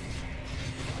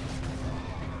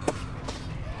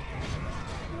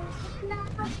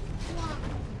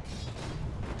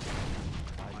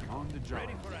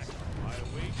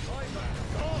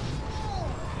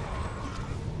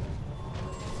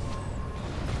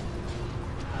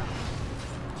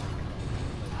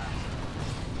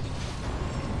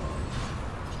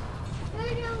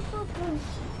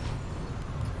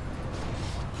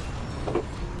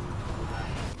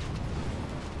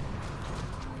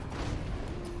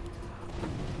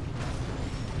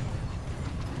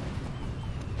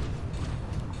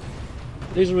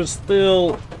 These will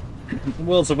still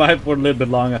will survive for a little bit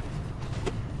longer.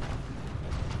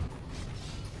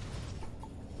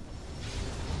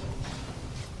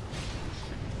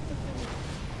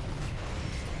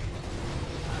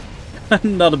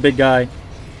 Not a big guy.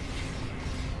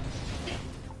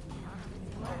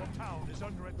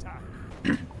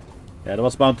 Yeah, that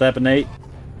was bound to happen, eh?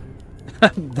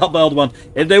 Double one.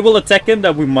 If they will attack him,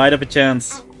 then we might have a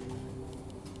chance.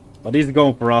 But he's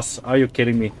going for us. Are you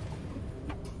kidding me?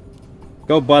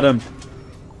 Go bottom.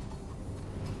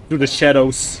 Through the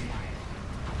shadows.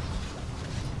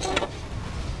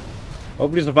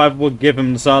 Hopefully Survivor will give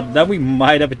him the shot. Then we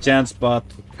might have a chance, but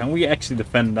can we actually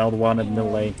defend the other one in the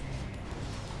middle lane?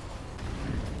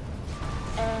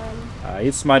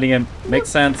 He's smiting him. Makes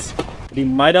sense. But he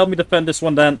might help me defend this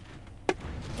one then.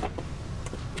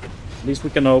 At least we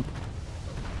can hope.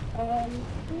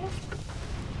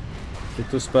 Get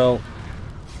to spell.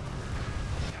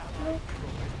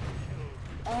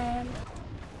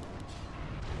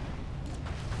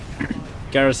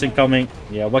 Garrison coming.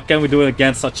 Yeah, what can we do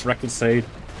against such reckless save?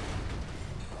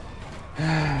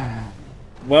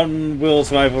 When will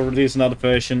Survivor release another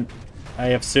version? I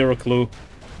have zero clue.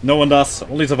 No one does.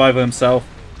 Only Survivor himself.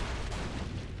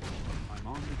 I'm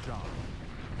on the job.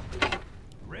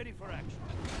 Ready for action.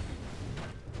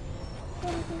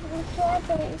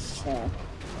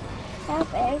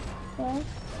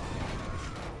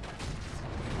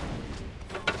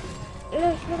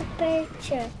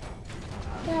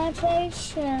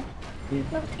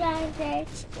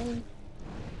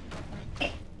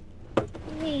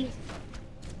 Please.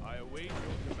 I await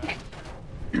your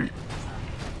command.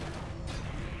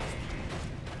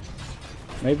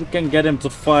 Maybe we can get him to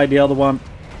fight the other one.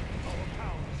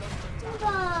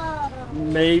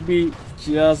 Maybe,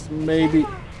 just maybe.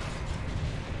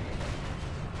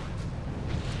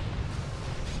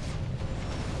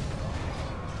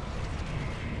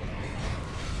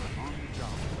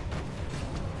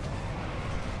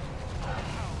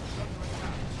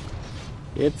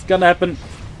 It's gonna happen.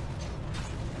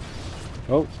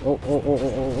 Oh.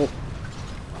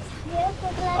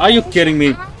 Are you kidding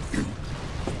me?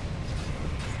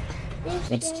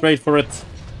 Went straight for it.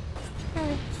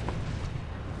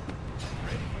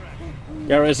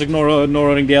 Gary is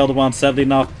ignoring the other one, sadly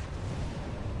enough.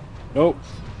 Oh.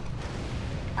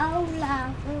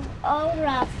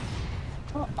 Olaf.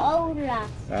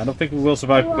 I don't think we will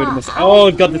survive. Oh,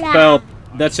 it got dispelled.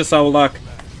 That's just our luck.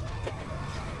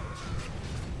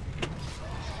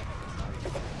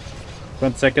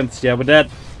 20 seconds, yeah, with that.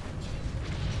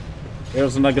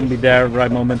 Heroes are not gonna be there at the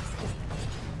right moment.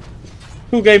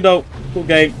 Cool game though, cool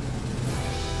game.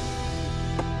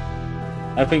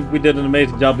 I think we did an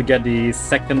amazing job to get the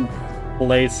second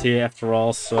place here after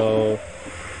all, so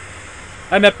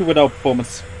I'm happy with our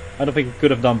performance. I don't think we could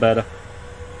have done better.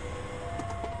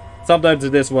 Sometimes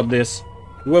it is what it is.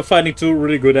 We were fighting two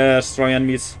really good strong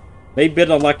enemies. Maybe a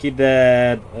bit unlucky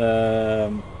that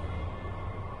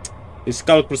the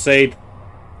Skull Crusade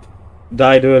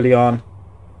died early on,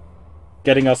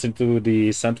 getting us into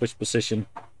the sandwich position.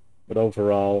 But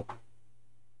overall,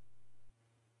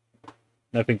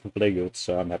 I think we play good,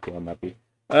 so I'm happy.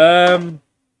 The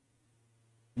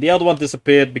other one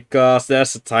disappeared because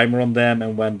there's a timer on them,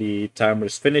 and when the timer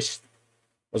is finished,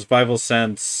 or Survival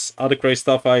sends other crazy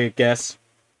stuff, I guess,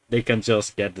 they can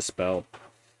just get the spell.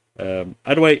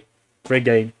 Either way, great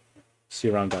game. See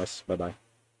you around, guys. Bye-bye.